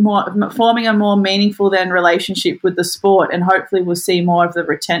 forming a more meaningful relationship with the sport. And hopefully we'll see more of the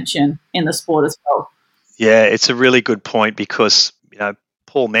retention in the sport as well. Yeah, it's a really good point because,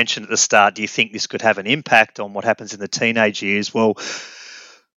 Paul mentioned at the start, do you think this could have an impact on what happens in the teenage years? Well,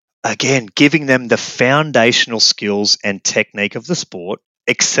 again, giving them the foundational skills and technique of the sport,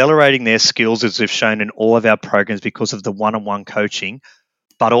 accelerating their skills as we've shown in all of our programs because of the one-on-one coaching,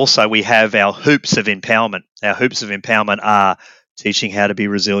 but also we have our hoops of empowerment. Our hoops of empowerment are teaching how to be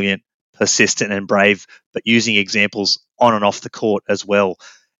resilient, persistent and brave, but using examples on and off the court as well.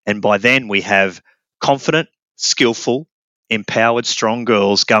 And by then we have confident, skillful, empowered, strong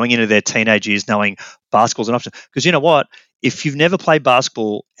girls going into their teenage years knowing basketball's an option. Because you know what? If you've never played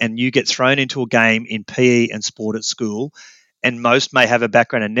basketball and you get thrown into a game in PE and sport at school, and most may have a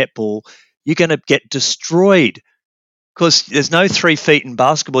background in netball, you're going to get destroyed because there's no 3 feet in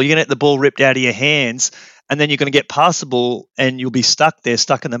basketball. You're going to get the ball ripped out of your hands, and then you're going to get past the ball and you'll be stuck there,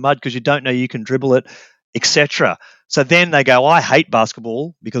 stuck in the mud because you don't know you can dribble it, etc. So then they go, I hate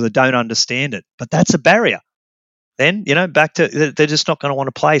basketball because I don't understand it. But that's a barrier. Then, back to, they're just not going to want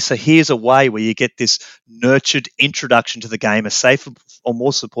to play. So here's a way where you get this nurtured introduction to the game, a safer or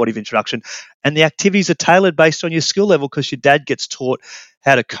more supportive introduction. And the activities are tailored based on your skill level because your dad gets taught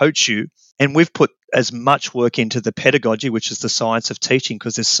how to coach you. And we've put as much work into the pedagogy, which is the science of teaching,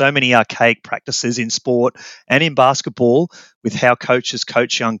 because there's so many archaic practices in sport and in basketball with how coaches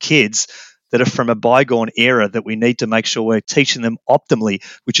coach young kids that are from a bygone era that we need to make sure we're teaching them optimally,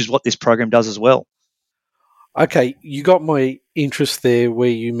 which is what this program does as well. Okay, you got my interest there where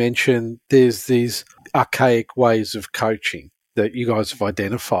you mentioned there's these archaic ways of coaching that you guys have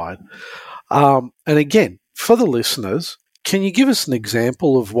identified. And again, for the listeners, can you give us an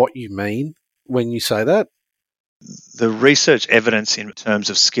example of what you mean when you say that? The research evidence in terms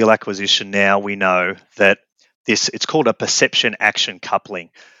of skill acquisition now, we know that it's called a perception-action coupling.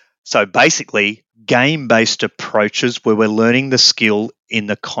 So basically, game-based approaches where we're learning the skill in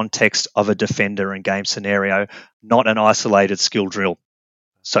the context of a defender and game scenario, not an isolated skill drill.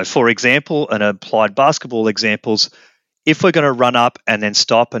 So for example, an applied basketball examples, if we're going to run up and then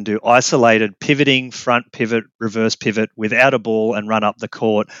stop and do isolated pivoting, front pivot, reverse pivot without a ball and run up the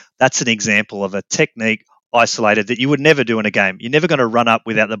court, that's an example of a technique isolated that you would never do in a game. You're never going to run up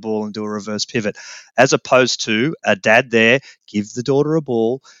without the ball and do a reverse pivot, as opposed to a dad there, give the daughter a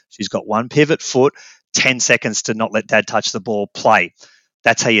ball. She's got one pivot foot, 10 seconds to not let dad touch the ball, play.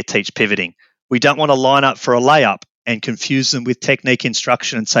 That's how you teach pivoting. We don't want to line up for a layup and confuse them with technique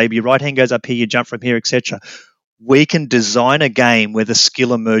instruction and say, your right hand goes up here, you jump from here, etc. We can design a game where the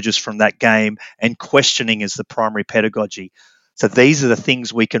skill emerges from that game and questioning is the primary pedagogy. So these are the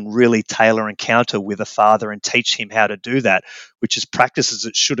things we can really tailor and counter with a father and teach him how to do that, which is practices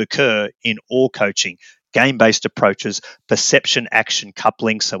that should occur in all coaching. Game-based approaches, perception, action,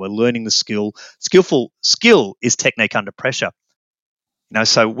 coupling. So we're learning the skill. Skill is technique under pressure.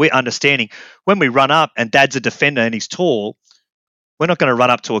 So we're understanding when we run up and dad's a defender and he's tall, we're not going to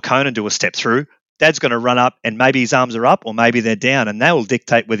run up to a cone and do a step through. Dad's going to run up and maybe his arms are up or maybe they're down, and that will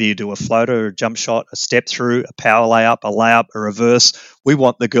dictate whether you do a floater, a jump shot, a step through, a power layup, a reverse. We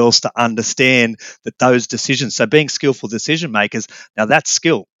want the girls to understand that those decisions, so being skillful decision makers, now that's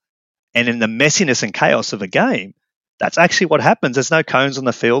skill. And in the messiness and chaos of a game, that's actually what happens. There's no cones on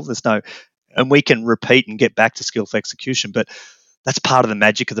the field. And we can repeat and get back to skillful execution. But that's part of the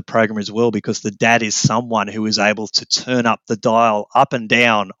magic of the program as well, because the dad is someone who is able to turn up the dial up and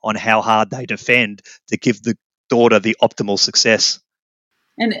down on how hard they defend to give the daughter the optimal success.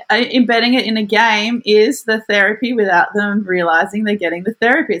 And embedding it in a game is the therapy without them realizing they're getting the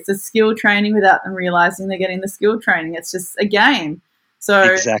therapy. It's a skill training without them realizing they're getting the skill training. It's just a game. So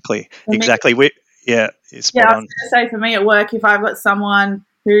exactly. It's spot I was on. going to say, for me at work, if I've got someone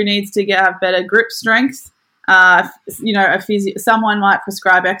who needs to have better grip strength, someone might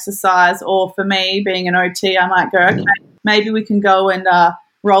prescribe exercise, or for me, being an OT, I might go, okay, maybe we can go and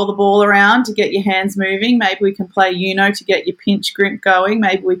roll the ball around to get your hands moving. Maybe we can play to get your pinch grip going.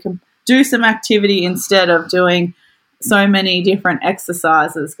 Maybe we can do some activity instead of doing so many different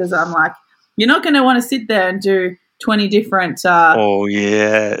exercises, because I'm like, you're not going to want to sit there and do 20 different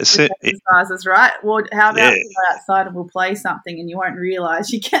exercises, right? Well, how about we go outside and we'll play something and you won't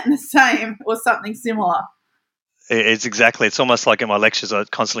realise you're getting the same or something similar. It's almost like in my lectures I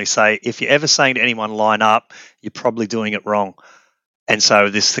constantly say, if you're ever saying to anyone line up, you're probably doing it wrong. And so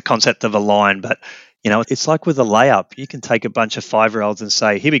this is the concept of a line, but it's like with a layup. You can take a bunch of 5-year-olds and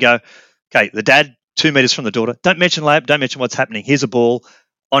say, here we go. Okay, the dad 2 meters from the daughter. Don't mention layup, don't mention what's happening. Here's a ball,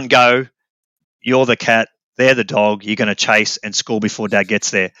 on go, you're the cat, they're the dog, you're going to chase and score before dad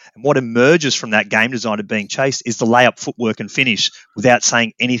gets there. And what emerges from that game design of being chased is the layup footwork and finish without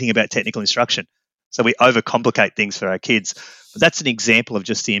saying anything about technical instruction. So we overcomplicate things for our kids. But that's an example of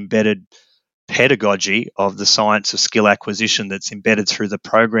just the embedded pedagogy of the science of skill acquisition that's embedded through the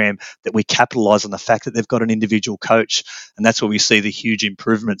program, that we capitalize on the fact that they've got an individual coach. And that's where we see the huge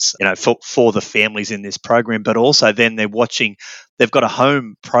improvements, for the families in this program. But also then they've got a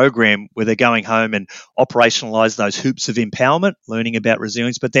home program where they're going home and operationalize those hoops of empowerment, learning about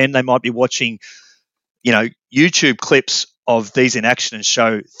resilience. But then they might be watching, YouTube clips of these in action and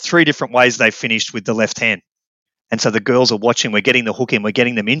show 3 different ways they finished with the left hand. And so the girls are watching, we're getting the hook in, we're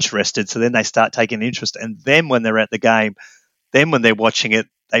getting them interested. So then they start taking interest. And then when they're at the game, then when they're watching it,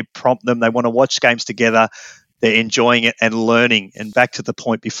 they prompt them, they want to watch games together, they're enjoying it and learning. And back to the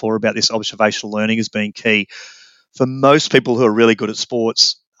point before about this observational learning as being key. For most people who are really good at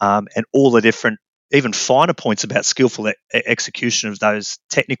sports, and all the different, even finer points about skillful execution of those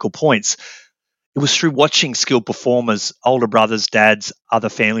technical points, it was through watching skilled performers, older brothers, dads, other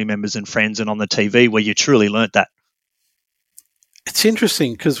family members and friends, and on the TV where you truly learnt that. It's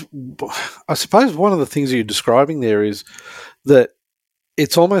interesting because I suppose one of the things you're describing there is that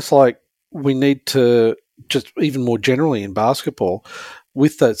it's almost like we need to, just even more generally in basketball,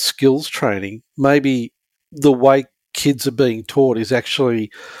 with that skills training, maybe the way kids are being taught is actually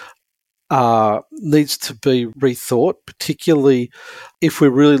needs to be rethought, particularly if we're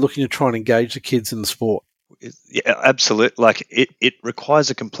really looking to try and engage the kids in the sport. Yeah, absolutely. Like it requires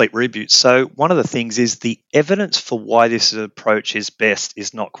a complete reboot. So one of the things is the evidence for why this approach is best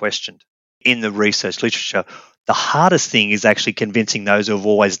is not questioned in the research literature. The hardest thing is actually convincing those who have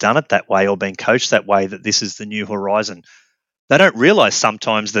always done it that way or been coached that way that this is the new horizon. They don't realize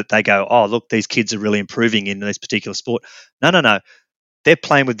sometimes that they go, oh, look, these kids are really improving in this particular sport. No. They're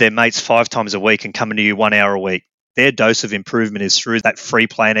playing with their mates 5 times a week and coming to you 1 hour a week. Their dose of improvement is through that free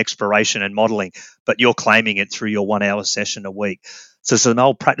play and exploration and modelling, but you're claiming it through your 1 hour session a week. So some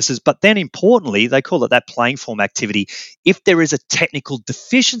old practices, but then importantly, they call it that playing form activity. If there is a technical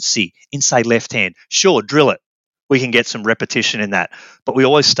deficiency in, say, left hand, sure, drill it. We can get some repetition in that. But we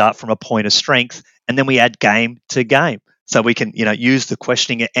always start from a point of strength and then we add game to game. So we can, use the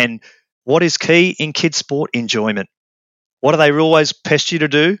questioning. And what is key in kids' sport? Enjoyment. What do they always pest you to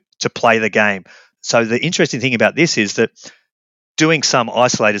do? To play the game. So the interesting thing about this is that doing some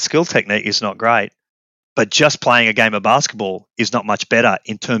isolated skill technique is not great, but just playing a game of basketball is not much better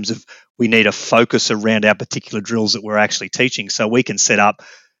in terms of we need a focus around our particular drills that we're actually teaching so we can set up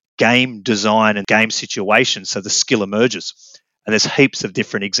game design and game situations so the skill emerges. And there's heaps of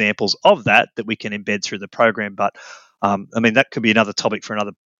different examples of that we can embed through the program. But, that could be another topic for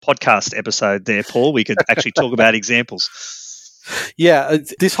another podcast episode there, Paul. We could actually talk about examples. Yeah,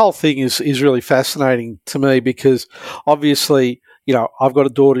 this whole thing is really fascinating to me because obviously, I've got a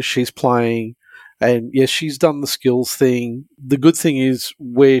daughter, she's playing, and yes, she's done the skills thing. The good thing is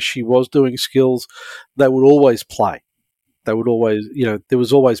where she was doing skills, they would always play. They would always, there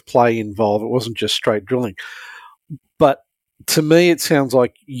was always play involved. It wasn't just straight drilling. But to me, it sounds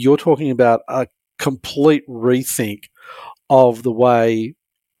like you're talking about a complete rethink of the way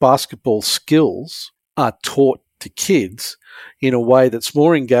basketball skills are taught to kids in a way that's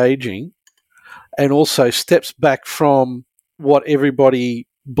more engaging and also steps back from what everybody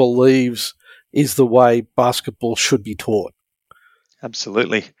believes is the way basketball should be taught.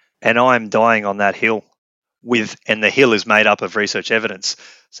 Absolutely. And I'm dying on that hill and the hill is made up of research evidence.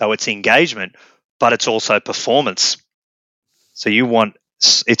 So it's engagement, but it's also performance. So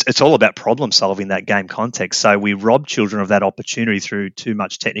it's all about problem solving that game context. So we rob children of that opportunity through too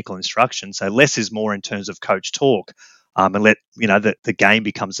much technical instruction. So less is more in terms of coach talk, and let the game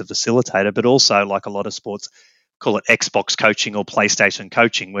becomes a facilitator. But also, like a lot of sports, call it Xbox coaching or PlayStation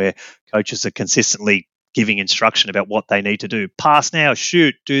coaching, where coaches are consistently giving instruction about what they need to do. Pass now,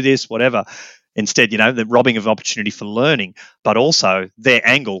 shoot, do this, whatever. Instead, the robbing of opportunity for learning, but also their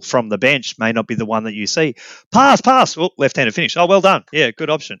angle from the bench may not be the one that you see. Pass. Oh, left-handed finish. Oh, well done. Yeah, good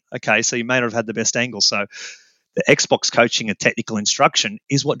option. Okay, so you may not have had the best angle. So the Xbox coaching and technical instruction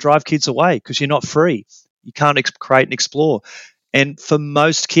is what drive kids away because you're not free. You can't create and explore. And for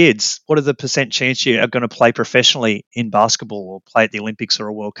most kids, what are the percent chance you are going to play professionally in basketball or play at the Olympics or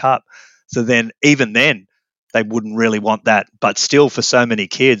a World Cup? So then, even then, they wouldn't really want that. But still, for so many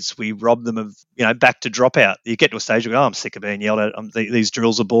kids, we rob them of, back to dropout. You get to a stage where, I'm sick of being yelled at. These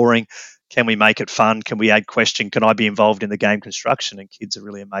drills are boring. Can we make it fun? Can we add question? Can I be involved in the game construction? And kids are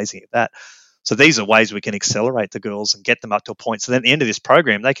really amazing at that. So these are ways we can accelerate the girls and get them up to a point. So then at the end of this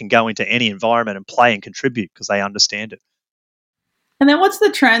program, they can go into any environment and play and contribute because they understand it. And then what's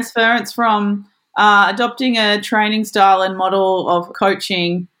the transference from adopting a training style and model of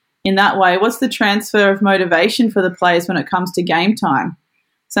coaching in that way? What's the transfer of motivation for the players when it comes to game time?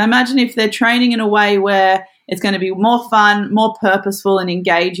 So imagine if they're training in a way where it's going to be more fun, more purposeful and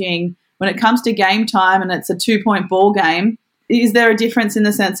engaging. When it comes to game time and it's a 2-point ball game, is there a difference in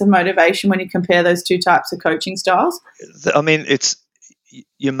the sense of motivation when you compare those two types of coaching styles?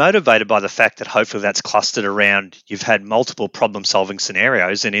 You're motivated by the fact that hopefully that's clustered around you've had multiple problem-solving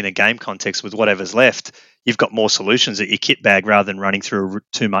scenarios, and in a game context with whatever's left, you've got more solutions at your kit bag rather than running through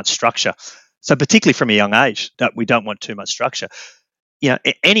too much structure. So particularly from a young age, that we don't want too much structure.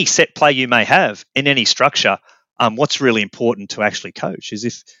 Any set play you may have in any structure, what's really important to actually coach is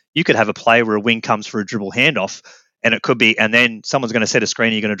if you could have a play where a wing comes for a dribble handoff, and it could be, and then someone's going to set a screen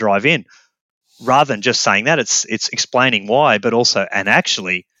and you're going to drive in. Rather than just saying that, it's explaining why, but also and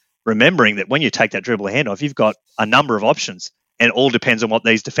actually remembering that when you take that dribble handoff, you've got a number of options, and it all depends on what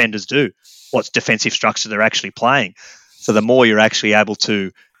these defenders do, what defensive structure they're actually playing. So the more you're actually able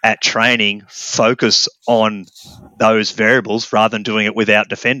to, at training, focus on those variables rather than doing it without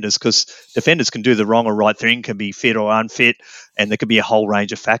defenders, because defenders can do the wrong or right thing, can be fit or unfit, and there could be a whole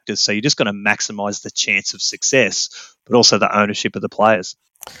range of factors. So you're just going to maximize the chance of success, but also the ownership of the players.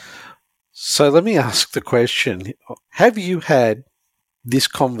 So let me ask the question, have you had this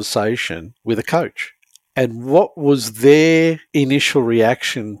conversation with a coach? And what was their initial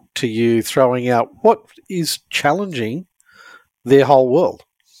reaction to you throwing out what is challenging their whole world?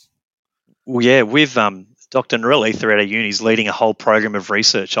 Well, yeah, with Dr. Narelle Ether at our uni is leading a whole program of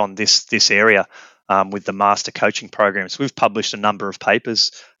research on this area with the master coaching programs. We've published a number of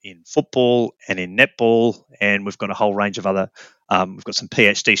papers in football and in netball, and we've got a whole range of other we've got some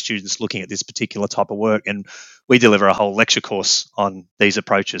PhD students looking at this particular type of work, and we deliver a whole lecture course on these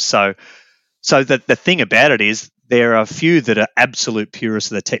approaches. So the thing about it is there are a few that are absolute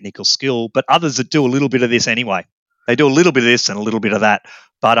purists of the technical skill, but others that do a little bit of this anyway. They do a little bit of this and a little bit of that.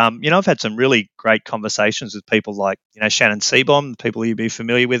 But, I've had some really great conversations with people like, Shannon Seebohm, people you'd be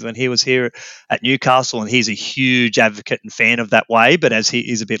familiar with when he was here at Newcastle, and he's a huge advocate and fan of that way, but as he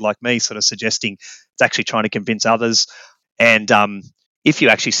is a bit like me, sort of suggesting it's actually trying to convince others. And if you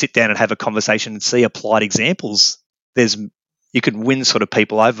actually sit down and have a conversation and see applied examples, you can win sort of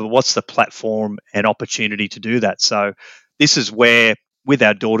people over. What's the platform and opportunity to do that? So this is where with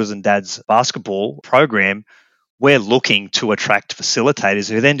our daughters and dads basketball program, we're looking to attract facilitators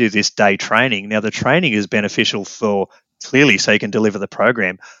who then do this day training. Now, the training is beneficial for clearly so you can deliver the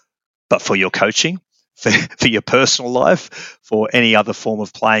program, but for your coaching, for your personal life, for any other form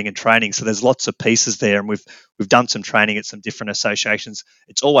of playing and training. So there's lots of pieces there, and we've done some training at some different associations.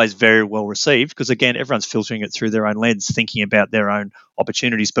 It's always very well received because, again, everyone's filtering it through their own lens, thinking about their own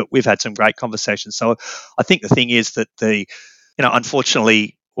opportunities. But we've had some great conversations. So I think the thing is that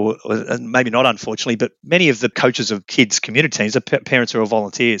unfortunately, or maybe not unfortunately, but many of the coaches of kids' community teams are parents who are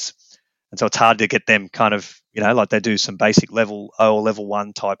volunteers. And so it's hard to get them kind of, like they do some basic level O or level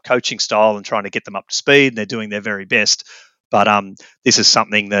 1 type coaching style and trying to get them up to speed. And they're doing their very best. But this is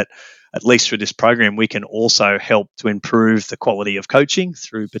something that, at least through this program, we can also help to improve the quality of coaching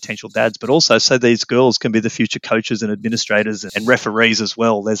through potential dads, but also so these girls can be the future coaches and administrators and referees as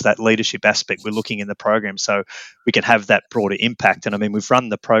well. There's that leadership aspect we're looking in the program, so we can have that broader impact. And I mean, we've run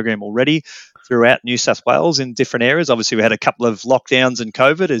the program already throughout New South Wales in different areas. Obviously, we had a couple of lockdowns and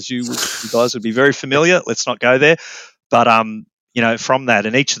COVID, as you guys would be very familiar. Let's not go there. But, from that,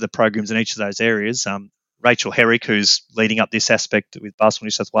 in each of the programs in each of those areas, Rachel Herrick, who's leading up this aspect with Basketball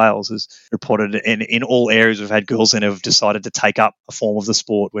New South Wales, has reported in all areas we've had girls that have decided to take up a form of the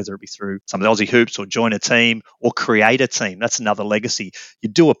sport, whether it be through some of the Aussie Hoops or join a team or create a team. That's another legacy. You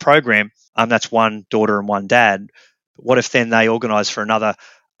do a program, that's one daughter and one dad. But what if then they organise for another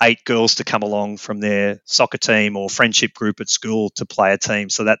 8 girls to come along from their soccer team or friendship group at school to play a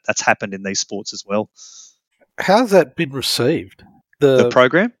team? So that's happened in these sports as well. How's that been received? The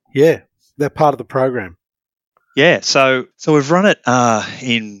program? Yeah, that part of the program. Yeah, so we've run it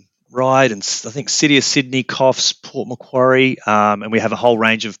in Ryde and I think City of Sydney, Coffs, Port Macquarie, and we have a whole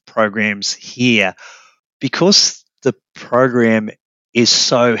range of programs here. Because the program is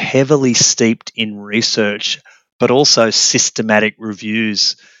so heavily steeped in research, but also systematic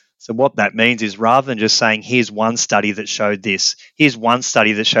reviews. So what that means is, rather than just saying, here's one study that showed this, here's one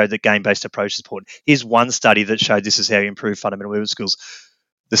study that showed that game-based approach is important, here's one study that showed this is how you improve fundamental movement skills.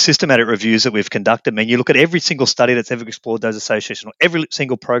 The systematic reviews that we've conducted, you look at every single study that's ever explored those associations, or every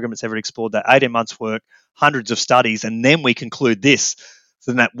single program that's ever explored that, 18 months work, hundreds of studies, and then we conclude this.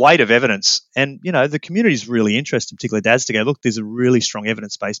 So then that weight of evidence, and, the community is really interested, particularly dads, to go, look, there's a really strong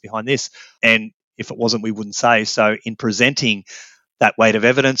evidence base behind this. And if it wasn't, we wouldn't say. So in presenting that weight of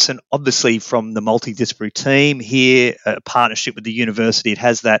evidence, and obviously from the multidisciplinary team here, a partnership with the university, it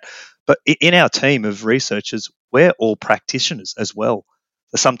has that. But in our team of researchers, we're all practitioners as well.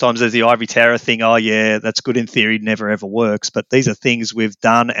 Sometimes there's the ivory tower thing, oh yeah, that's good in theory, never ever works. But these are things we've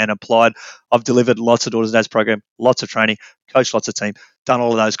done and applied. I've delivered lots of Daughters and Dads program, lots of training, coached lots of team, done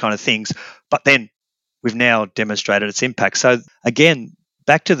all of those kind of things. But then we've now demonstrated its impact. So again,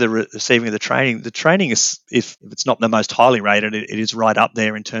 back to the receiving of the training is, if it's not the most highly rated, it is right up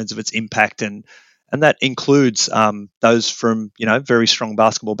there in terms of its impact. And that includes those from, very strong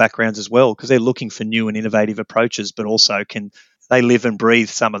basketball backgrounds as well, because they're looking for new and innovative approaches, but also they live and breathe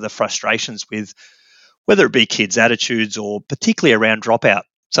some of the frustrations with whether it be kids' attitudes or particularly around dropout.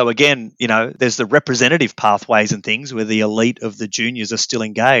 So again, there's the representative pathways and things where the elite of the juniors are still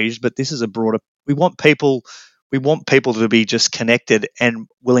engaged, but this is a broader. We want people to be just connected and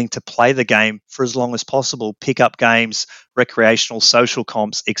willing to play the game for as long as possible, pick up games, recreational, social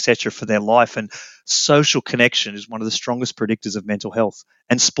comps, etc. for their life. And social connection is one of the strongest predictors of mental health.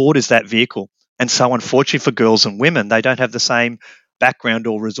 And sport is that vehicle. And so unfortunately for girls and women, they don't have the same background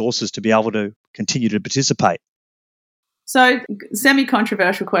or resources to be able to continue to participate. So,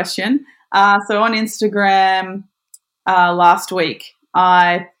 semi-controversial question. So on Instagram last week,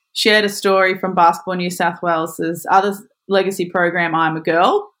 I shared a story from Basketball New South Wales' other legacy program, I'm a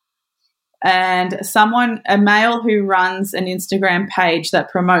Girl. And a male who runs an Instagram page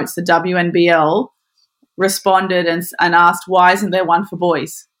that promotes the WNBL, responded and asked, why isn't there one for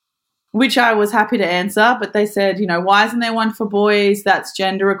boys? Which I was happy to answer, but they said, why isn't there one for boys? That's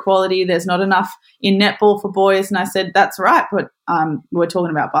gender equality. There's not enough in netball for boys. And I said, that's right, but we're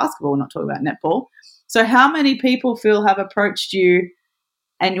talking about basketball, we're not talking about netball. So how many people, Phil, have approached you,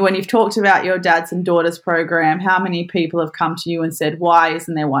 and when you've talked about your dads and daughters program, how many people have come to you and said, why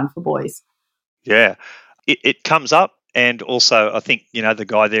isn't there one for boys? Yeah, it comes up. And also, I think, the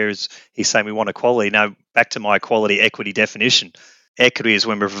guy there he's saying we want equality. Now, back to my equality equity definition. Equity is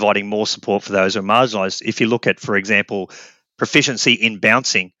when we're providing more support for those who are marginalised. If you look at, for example, proficiency in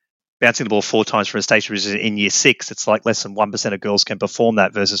bouncing the ball 4 times for a state in year 6, it's like less than 1% of girls can perform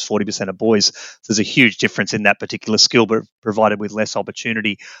that versus 40% of boys. So there's a huge difference in that particular skill, but provided with less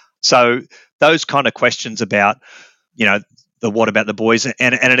opportunity. So those kind of questions about, what about the boys? And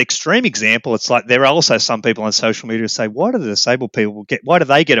an extreme example, it's like there are also some people on social media who say, why do the disabled people why do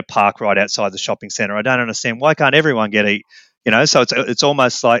they get a park right outside the shopping centre? I don't understand. Why can't everyone get a, so it's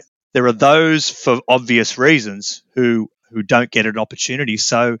almost like there are those for obvious reasons who don't get an opportunity.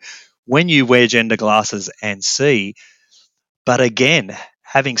 So when you wear gender glasses and see, but again,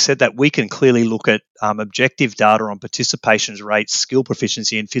 having said that, we can clearly look at objective data on participation rates, skill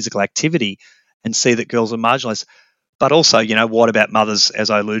proficiency and physical activity and see that girls are marginalised. But also, what about mothers, as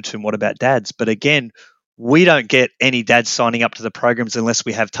I alluded to, and what about dads? But again, we don't get any dads signing up to the programs unless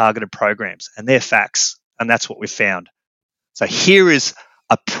we have targeted programs, and they're facts, and that's what we've found. So here is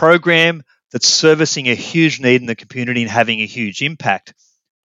a program that's servicing a huge need in the community and having a huge impact.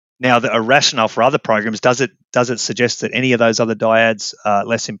 Now, a rationale for other programs, does it suggest that any of those other dyads are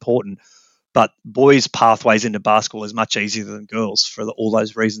less important? But boys' pathways into basketball is much easier than girls for all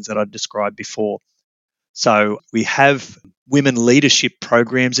those reasons that I described before. So we have women leadership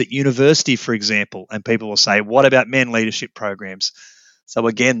programs at university, for example, and people will say, what about men leadership programs? So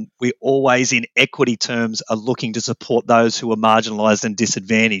again, we always in equity terms are looking to support those who are marginalised and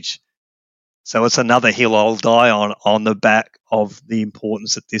disadvantaged. So it's another hill I'll die on the back of the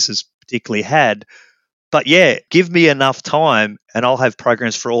importance that this has particularly had. But yeah, give me enough time and I'll have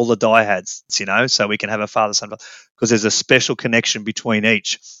programs for all the diehards, so we can have a father-son, because there's a special connection between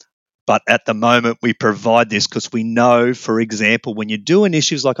each. But at the moment, we provide this because we know, for example, when you do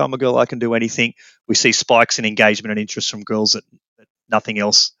initiatives like I'm a Girl, I Can Do Anything, we see spikes in engagement and interest from girls that nothing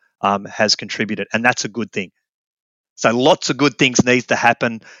else has contributed. And that's a good thing. So lots of good things need to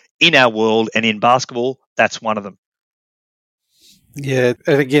happen in our world, and in basketball, that's one of them. Yeah,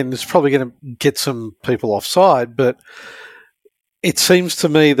 and again, it's probably going to get some people offside, but it seems to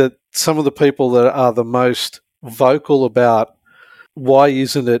me that some of the people that are the most vocal about why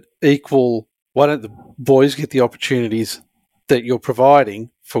isn't it equal, why don't the boys get the opportunities that you're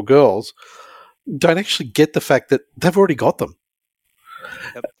providing for girls, don't actually get the fact that they've already got them.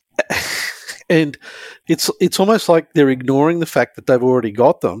 Yep. And it's almost like they're ignoring the fact that they've already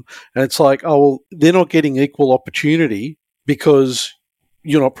got them. And it's like, oh, well, they're not getting equal opportunity because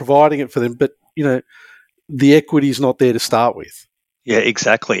you're not providing it for them. But, the equity is not there to start with. Yeah,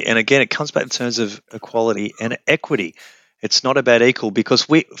 exactly. And again, it comes back in terms of equality and equity. It's not about equal because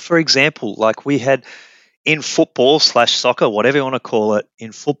for example, like we had in football / soccer, whatever you want to call it,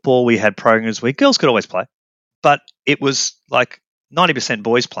 in football we had programs where girls could always play, but it was like 90%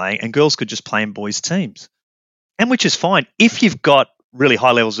 boys playing and girls could just play in boys' teams, and which is fine if you've got really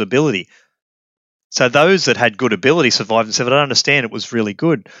high levels of ability. So those that had good ability survived and said, I don't understand, it was really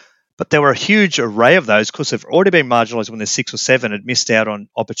good. But there were a huge array of those because they've already been marginalised when they're 6 or 7, had missed out on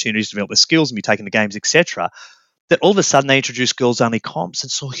opportunities to develop their skills and be taken to games, etc., that all of a sudden they introduced girls-only comps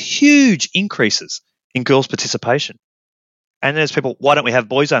and saw huge increases in girls' participation. And there's people, why don't we have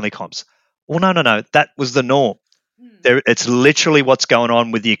boys-only comps? Well, no. That was the norm. It's literally what's going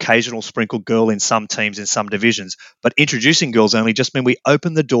on with the occasional sprinkled girl in some teams, in some divisions. But introducing girls only just meant we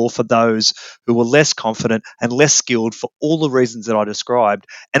opened the door for those who were less confident and less skilled for all the reasons that I described.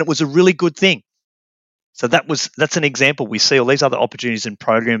 And it was a really good thing. So that's an example. We see all these other opportunities and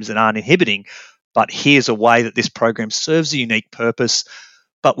programs that aren't inhibiting, but here's a way that this program serves a unique purpose.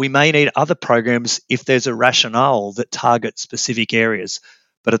 But we may need other programs if there's a rationale that target specific areas.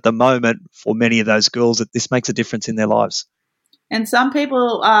 But at the moment, for many of those girls, this makes a difference in their lives. And some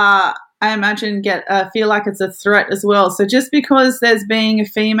people, I imagine, feel like it's a threat as well. So just because there's being a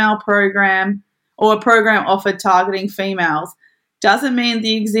female program or a program offered targeting females doesn't mean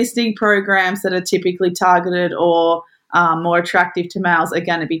the existing programs that are typically targeted or more attractive to males are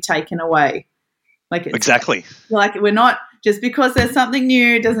going to be taken away. Exactly. Like we're not, just because there's something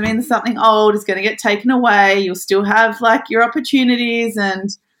new doesn't mean there's something old is going to get taken away. You'll still have like your opportunities and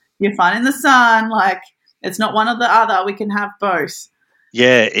you're fun in the sun. Like it's not one or the other. We can have both.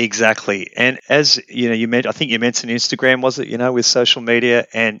 Yeah, exactly. And as I think you mentioned Instagram, was it, with social media,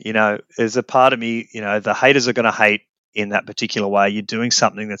 and, there's a part of me, the haters are going to hate in that particular way. You're doing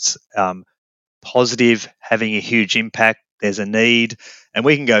something that's positive, having a huge impact. There's a need. And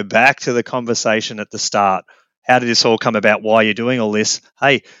we can go back to the conversation at the start. How did this all come about? Why are you doing all this?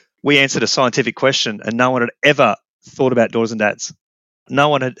 Hey, we answered a scientific question and no one had ever thought about daughters and dads. No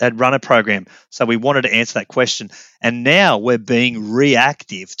one had run a program. So we wanted to answer that question. And now we're being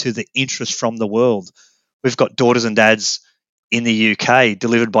reactive to the interest from the world. We've got daughters and dads in the UK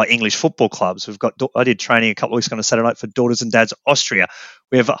delivered by English football clubs. I did training a couple of weeks ago on a Saturday night for daughters and dads Austria.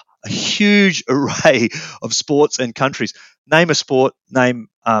 We have a huge array of sports and countries. Name a sport, name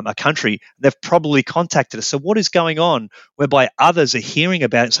a country. They've probably contacted us. So what is going on whereby others are hearing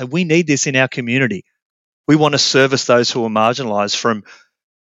about it and say, we need this in our community? We want to service those who are marginalised, from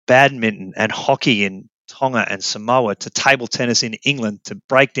badminton and hockey in Tonga and Samoa to table tennis in England to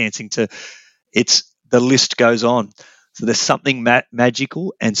breakdancing to the list goes on. So there's something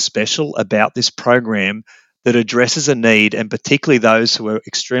magical and special about this program that addresses a need, and particularly those who are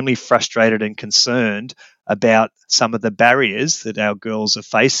extremely frustrated and concerned about some of the barriers that our girls are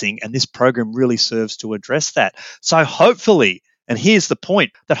facing, and this program really serves to address that. So hopefully, and here's the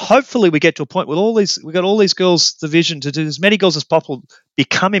point, that hopefully we get to a point with we've got all these girls, the vision to do as many girls as possible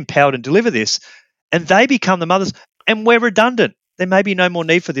become empowered and deliver this, and they become the mothers, and we're redundant. There may be no more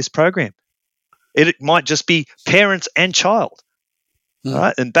need for this program. It might just be parents and child. All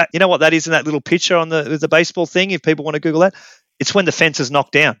right, and you know what that is in that little picture on the baseball thing, if people want to Google that? It's when the fence is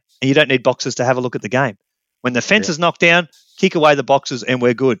knocked down and you don't need boxes to have a look at the game. When the fence is knocked down, kick away the boxes and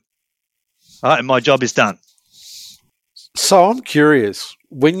we're good. All right, and my job is done. So I'm curious,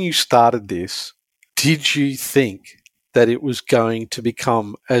 when you started this, did you think that it was going to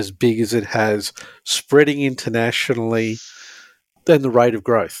become as big as it has, spreading internationally, than the rate of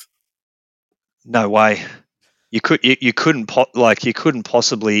growth? No way. You couldn't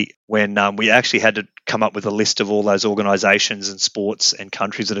possibly, when we actually had to come up with a list of all those organisations and sports and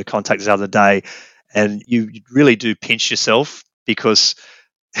countries that had contacted us the other day, and you really do pinch yourself because,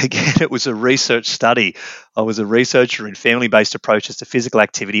 again, it was a research study. I was a researcher in family-based approaches to physical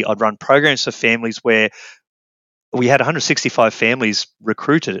activity. I'd run programs for families where we had 165 families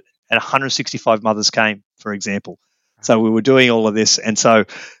recruited and 165 mothers came, for example. So we were doing all of this, and so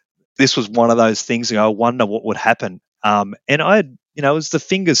this was one of those things. I wonder what would happen. And I had, as the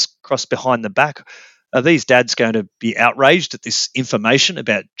fingers crossed behind the back, are these dads going to be outraged at this information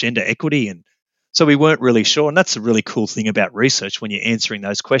about gender equity? And so we weren't really sure. And that's a really cool thing about research when you're answering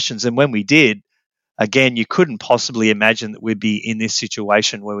those questions. And when we did, again, you couldn't possibly imagine that we'd be in this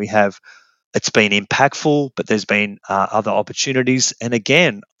situation where it's been impactful, but there's been other opportunities. And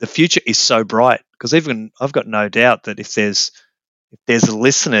again, the future is so bright, because even I've got no doubt that if there's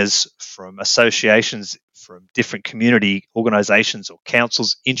listeners from associations, from different community organisations or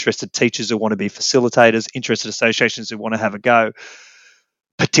councils, interested teachers who want to be facilitators, interested associations who want to have a go,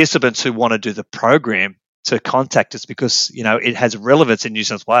 participants who want to do the program, to contact us, because it has relevance in New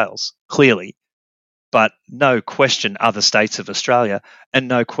South Wales, clearly, but no question other states of Australia, and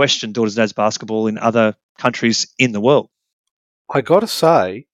no question Daughters and Dads basketball in other countries in the world. I got to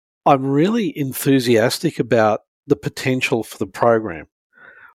say, I'm really enthusiastic about the potential for the program.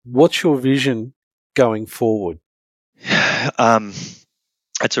 What's your vision going forward?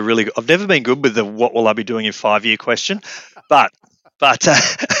 It's a really good, I've never been good with the what will I be doing in 5-year question, but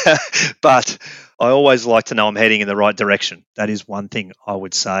I always like to know I'm heading in the right direction. That is one thing I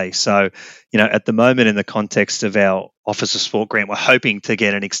would say. So, at the moment, in the context of our Office of Sport grant, we're hoping to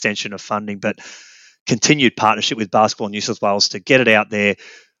get an extension of funding, but continued partnership with Basketball New South Wales to get it out there.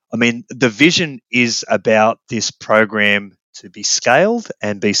 I mean, the vision is about this program to be scaled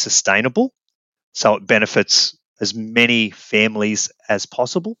and be sustainable, so it benefits as many families as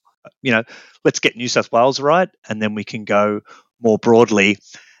possible. Let's get New South Wales right, and then we can go more broadly.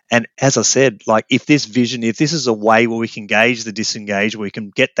 And as I said, if this is a way where we can gauge the disengaged, where we can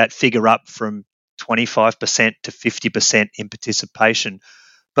get that figure up from 25% to 50% in participation.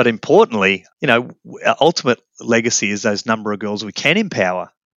 But importantly, our ultimate legacy is those number of girls we can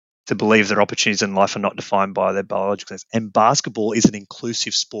empower to believe their opportunities in life are not defined by their biological sex. And basketball is an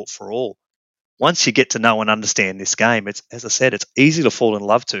inclusive sport for all. Once you get to know and understand this game, it's easy to fall in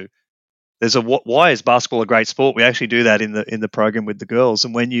love to. There's why is basketball a great sport? We actually do that in the program with the girls.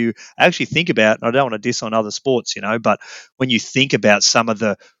 And when you actually think about, and I don't want to diss on other sports, but when you think about some of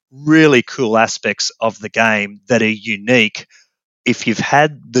the really cool aspects of the game that are unique, if you've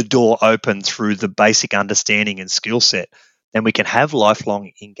had the door open through the basic understanding and skill set, then we can have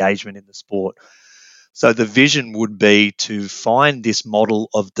lifelong engagement in the sport. So the vision would be to find this model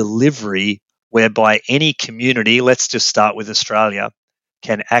of delivery whereby any community, let's just start with Australia,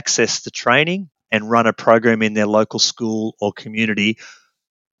 can access the training and run a program in their local school or community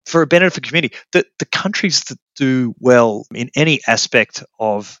for a benefit of the community. The countries that do well in any aspect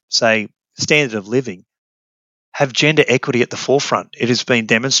of, say, standard of living have gender equity at the forefront. It has been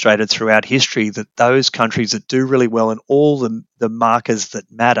demonstrated throughout history that those countries that do really well in all the markers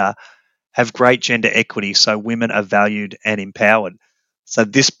that matter have great gender equity, so women are valued and empowered. So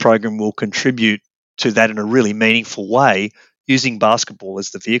this program will contribute to that in a really meaningful way, using basketball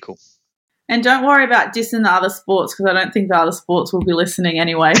as the vehicle. And don't worry about dissing the other sports, because I don't think the other sports will be listening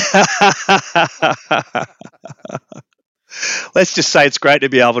anyway. Let's just say it's great to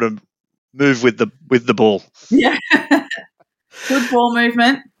be able to move with the ball. Yeah. Good ball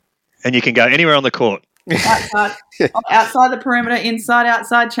movement. And you can go anywhere on the court. outside the perimeter, inside,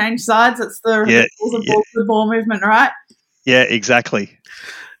 outside, change sides. That's the ball movement, right? Yeah, exactly.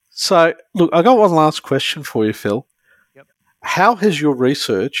 So, look, I got one last question for you, Phil. Yep. How has your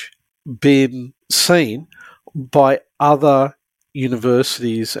research been seen by other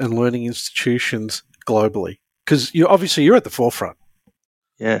universities and learning institutions globally? Because you're at the forefront.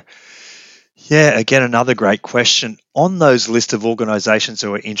 Yeah. Yeah, again, another great question. On those list of organisations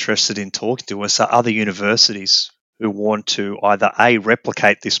who are interested in talking to us are other universities who want to either A,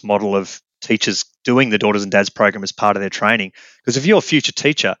 replicate this model of teachers doing the Daughters and Dads program as part of their training. Because if you're a future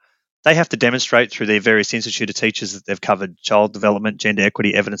teacher, they have to demonstrate through their various institute of teachers that they've covered child development, gender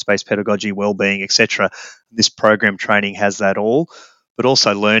equity, evidence-based pedagogy, wellbeing, etc. This program training has that all, but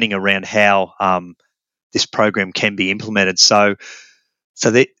also learning around how this program can be implemented. So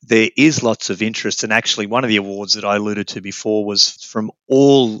there is lots of interest, and actually one of the awards that I alluded to before was from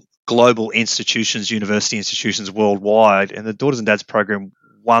all global institutions, university institutions worldwide, and the Daughters and Dads program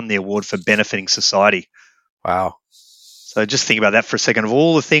won the award for benefiting society. Wow. So just think about that for a second. Of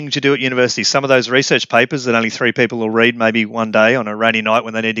all the things you do at university, some of those research papers that only 3 people will read maybe one day on a rainy night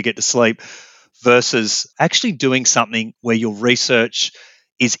when they need to get to sleep, versus actually doing something where your research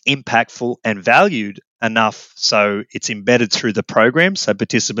is impactful and valued enough so it's embedded through the program, so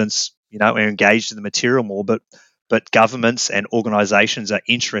participants, are engaged in the material more, but governments and organisations are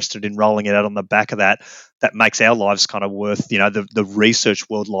interested in rolling it out on the back of that. That makes our lives kind of worth, the research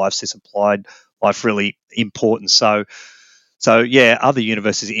world life, this applied life, really important. So yeah, other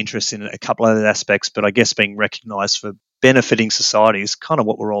universities are interested in a couple of other aspects, but I guess being recognised for benefiting society is kind of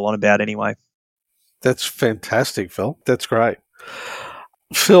what we're all on about anyway. That's fantastic, Phil. That's great.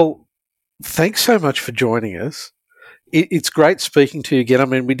 Phil, thanks so much for joining us. It's great speaking to you again. I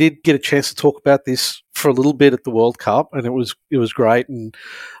mean, we did get a chance to talk about this for a little bit at the World Cup, and it was great. And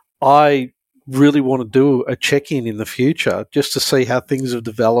I really want to do a check-in in the future just to see how things have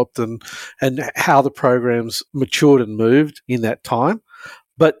developed and how the program's matured and moved in that time.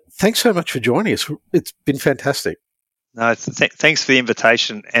 But thanks so much for joining us. It's been fantastic. No, thanks for the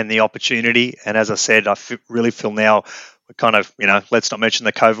invitation and the opportunity. And as I said, I really feel now we're kind of, let's not mention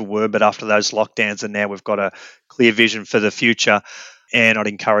the COVID word, but after those lockdowns, and now we've got a clear vision for the future. And I'd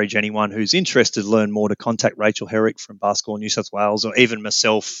encourage anyone who's interested to learn more to contact Rachel Herrick from Basketball New South Wales, or even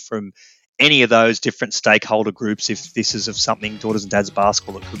myself from any of those different stakeholder groups if this is of something Daughters and Dads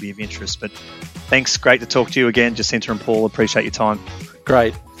basketball that could be of interest. But thanks. Great to talk to you again, Jacinta and Paul. Appreciate your time.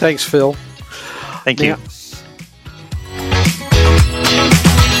 Great. Thanks, Phil. Thank you.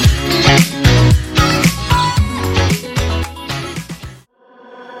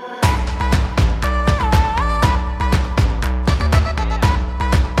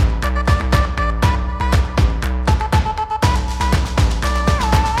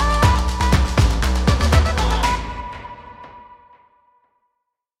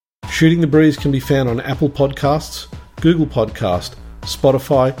 Shooting the Breeze can be found on Apple Podcasts, Google Podcast,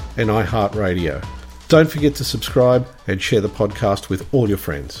 Spotify, and iHeartRadio. Don't forget to subscribe and share the podcast with all your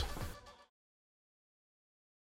friends.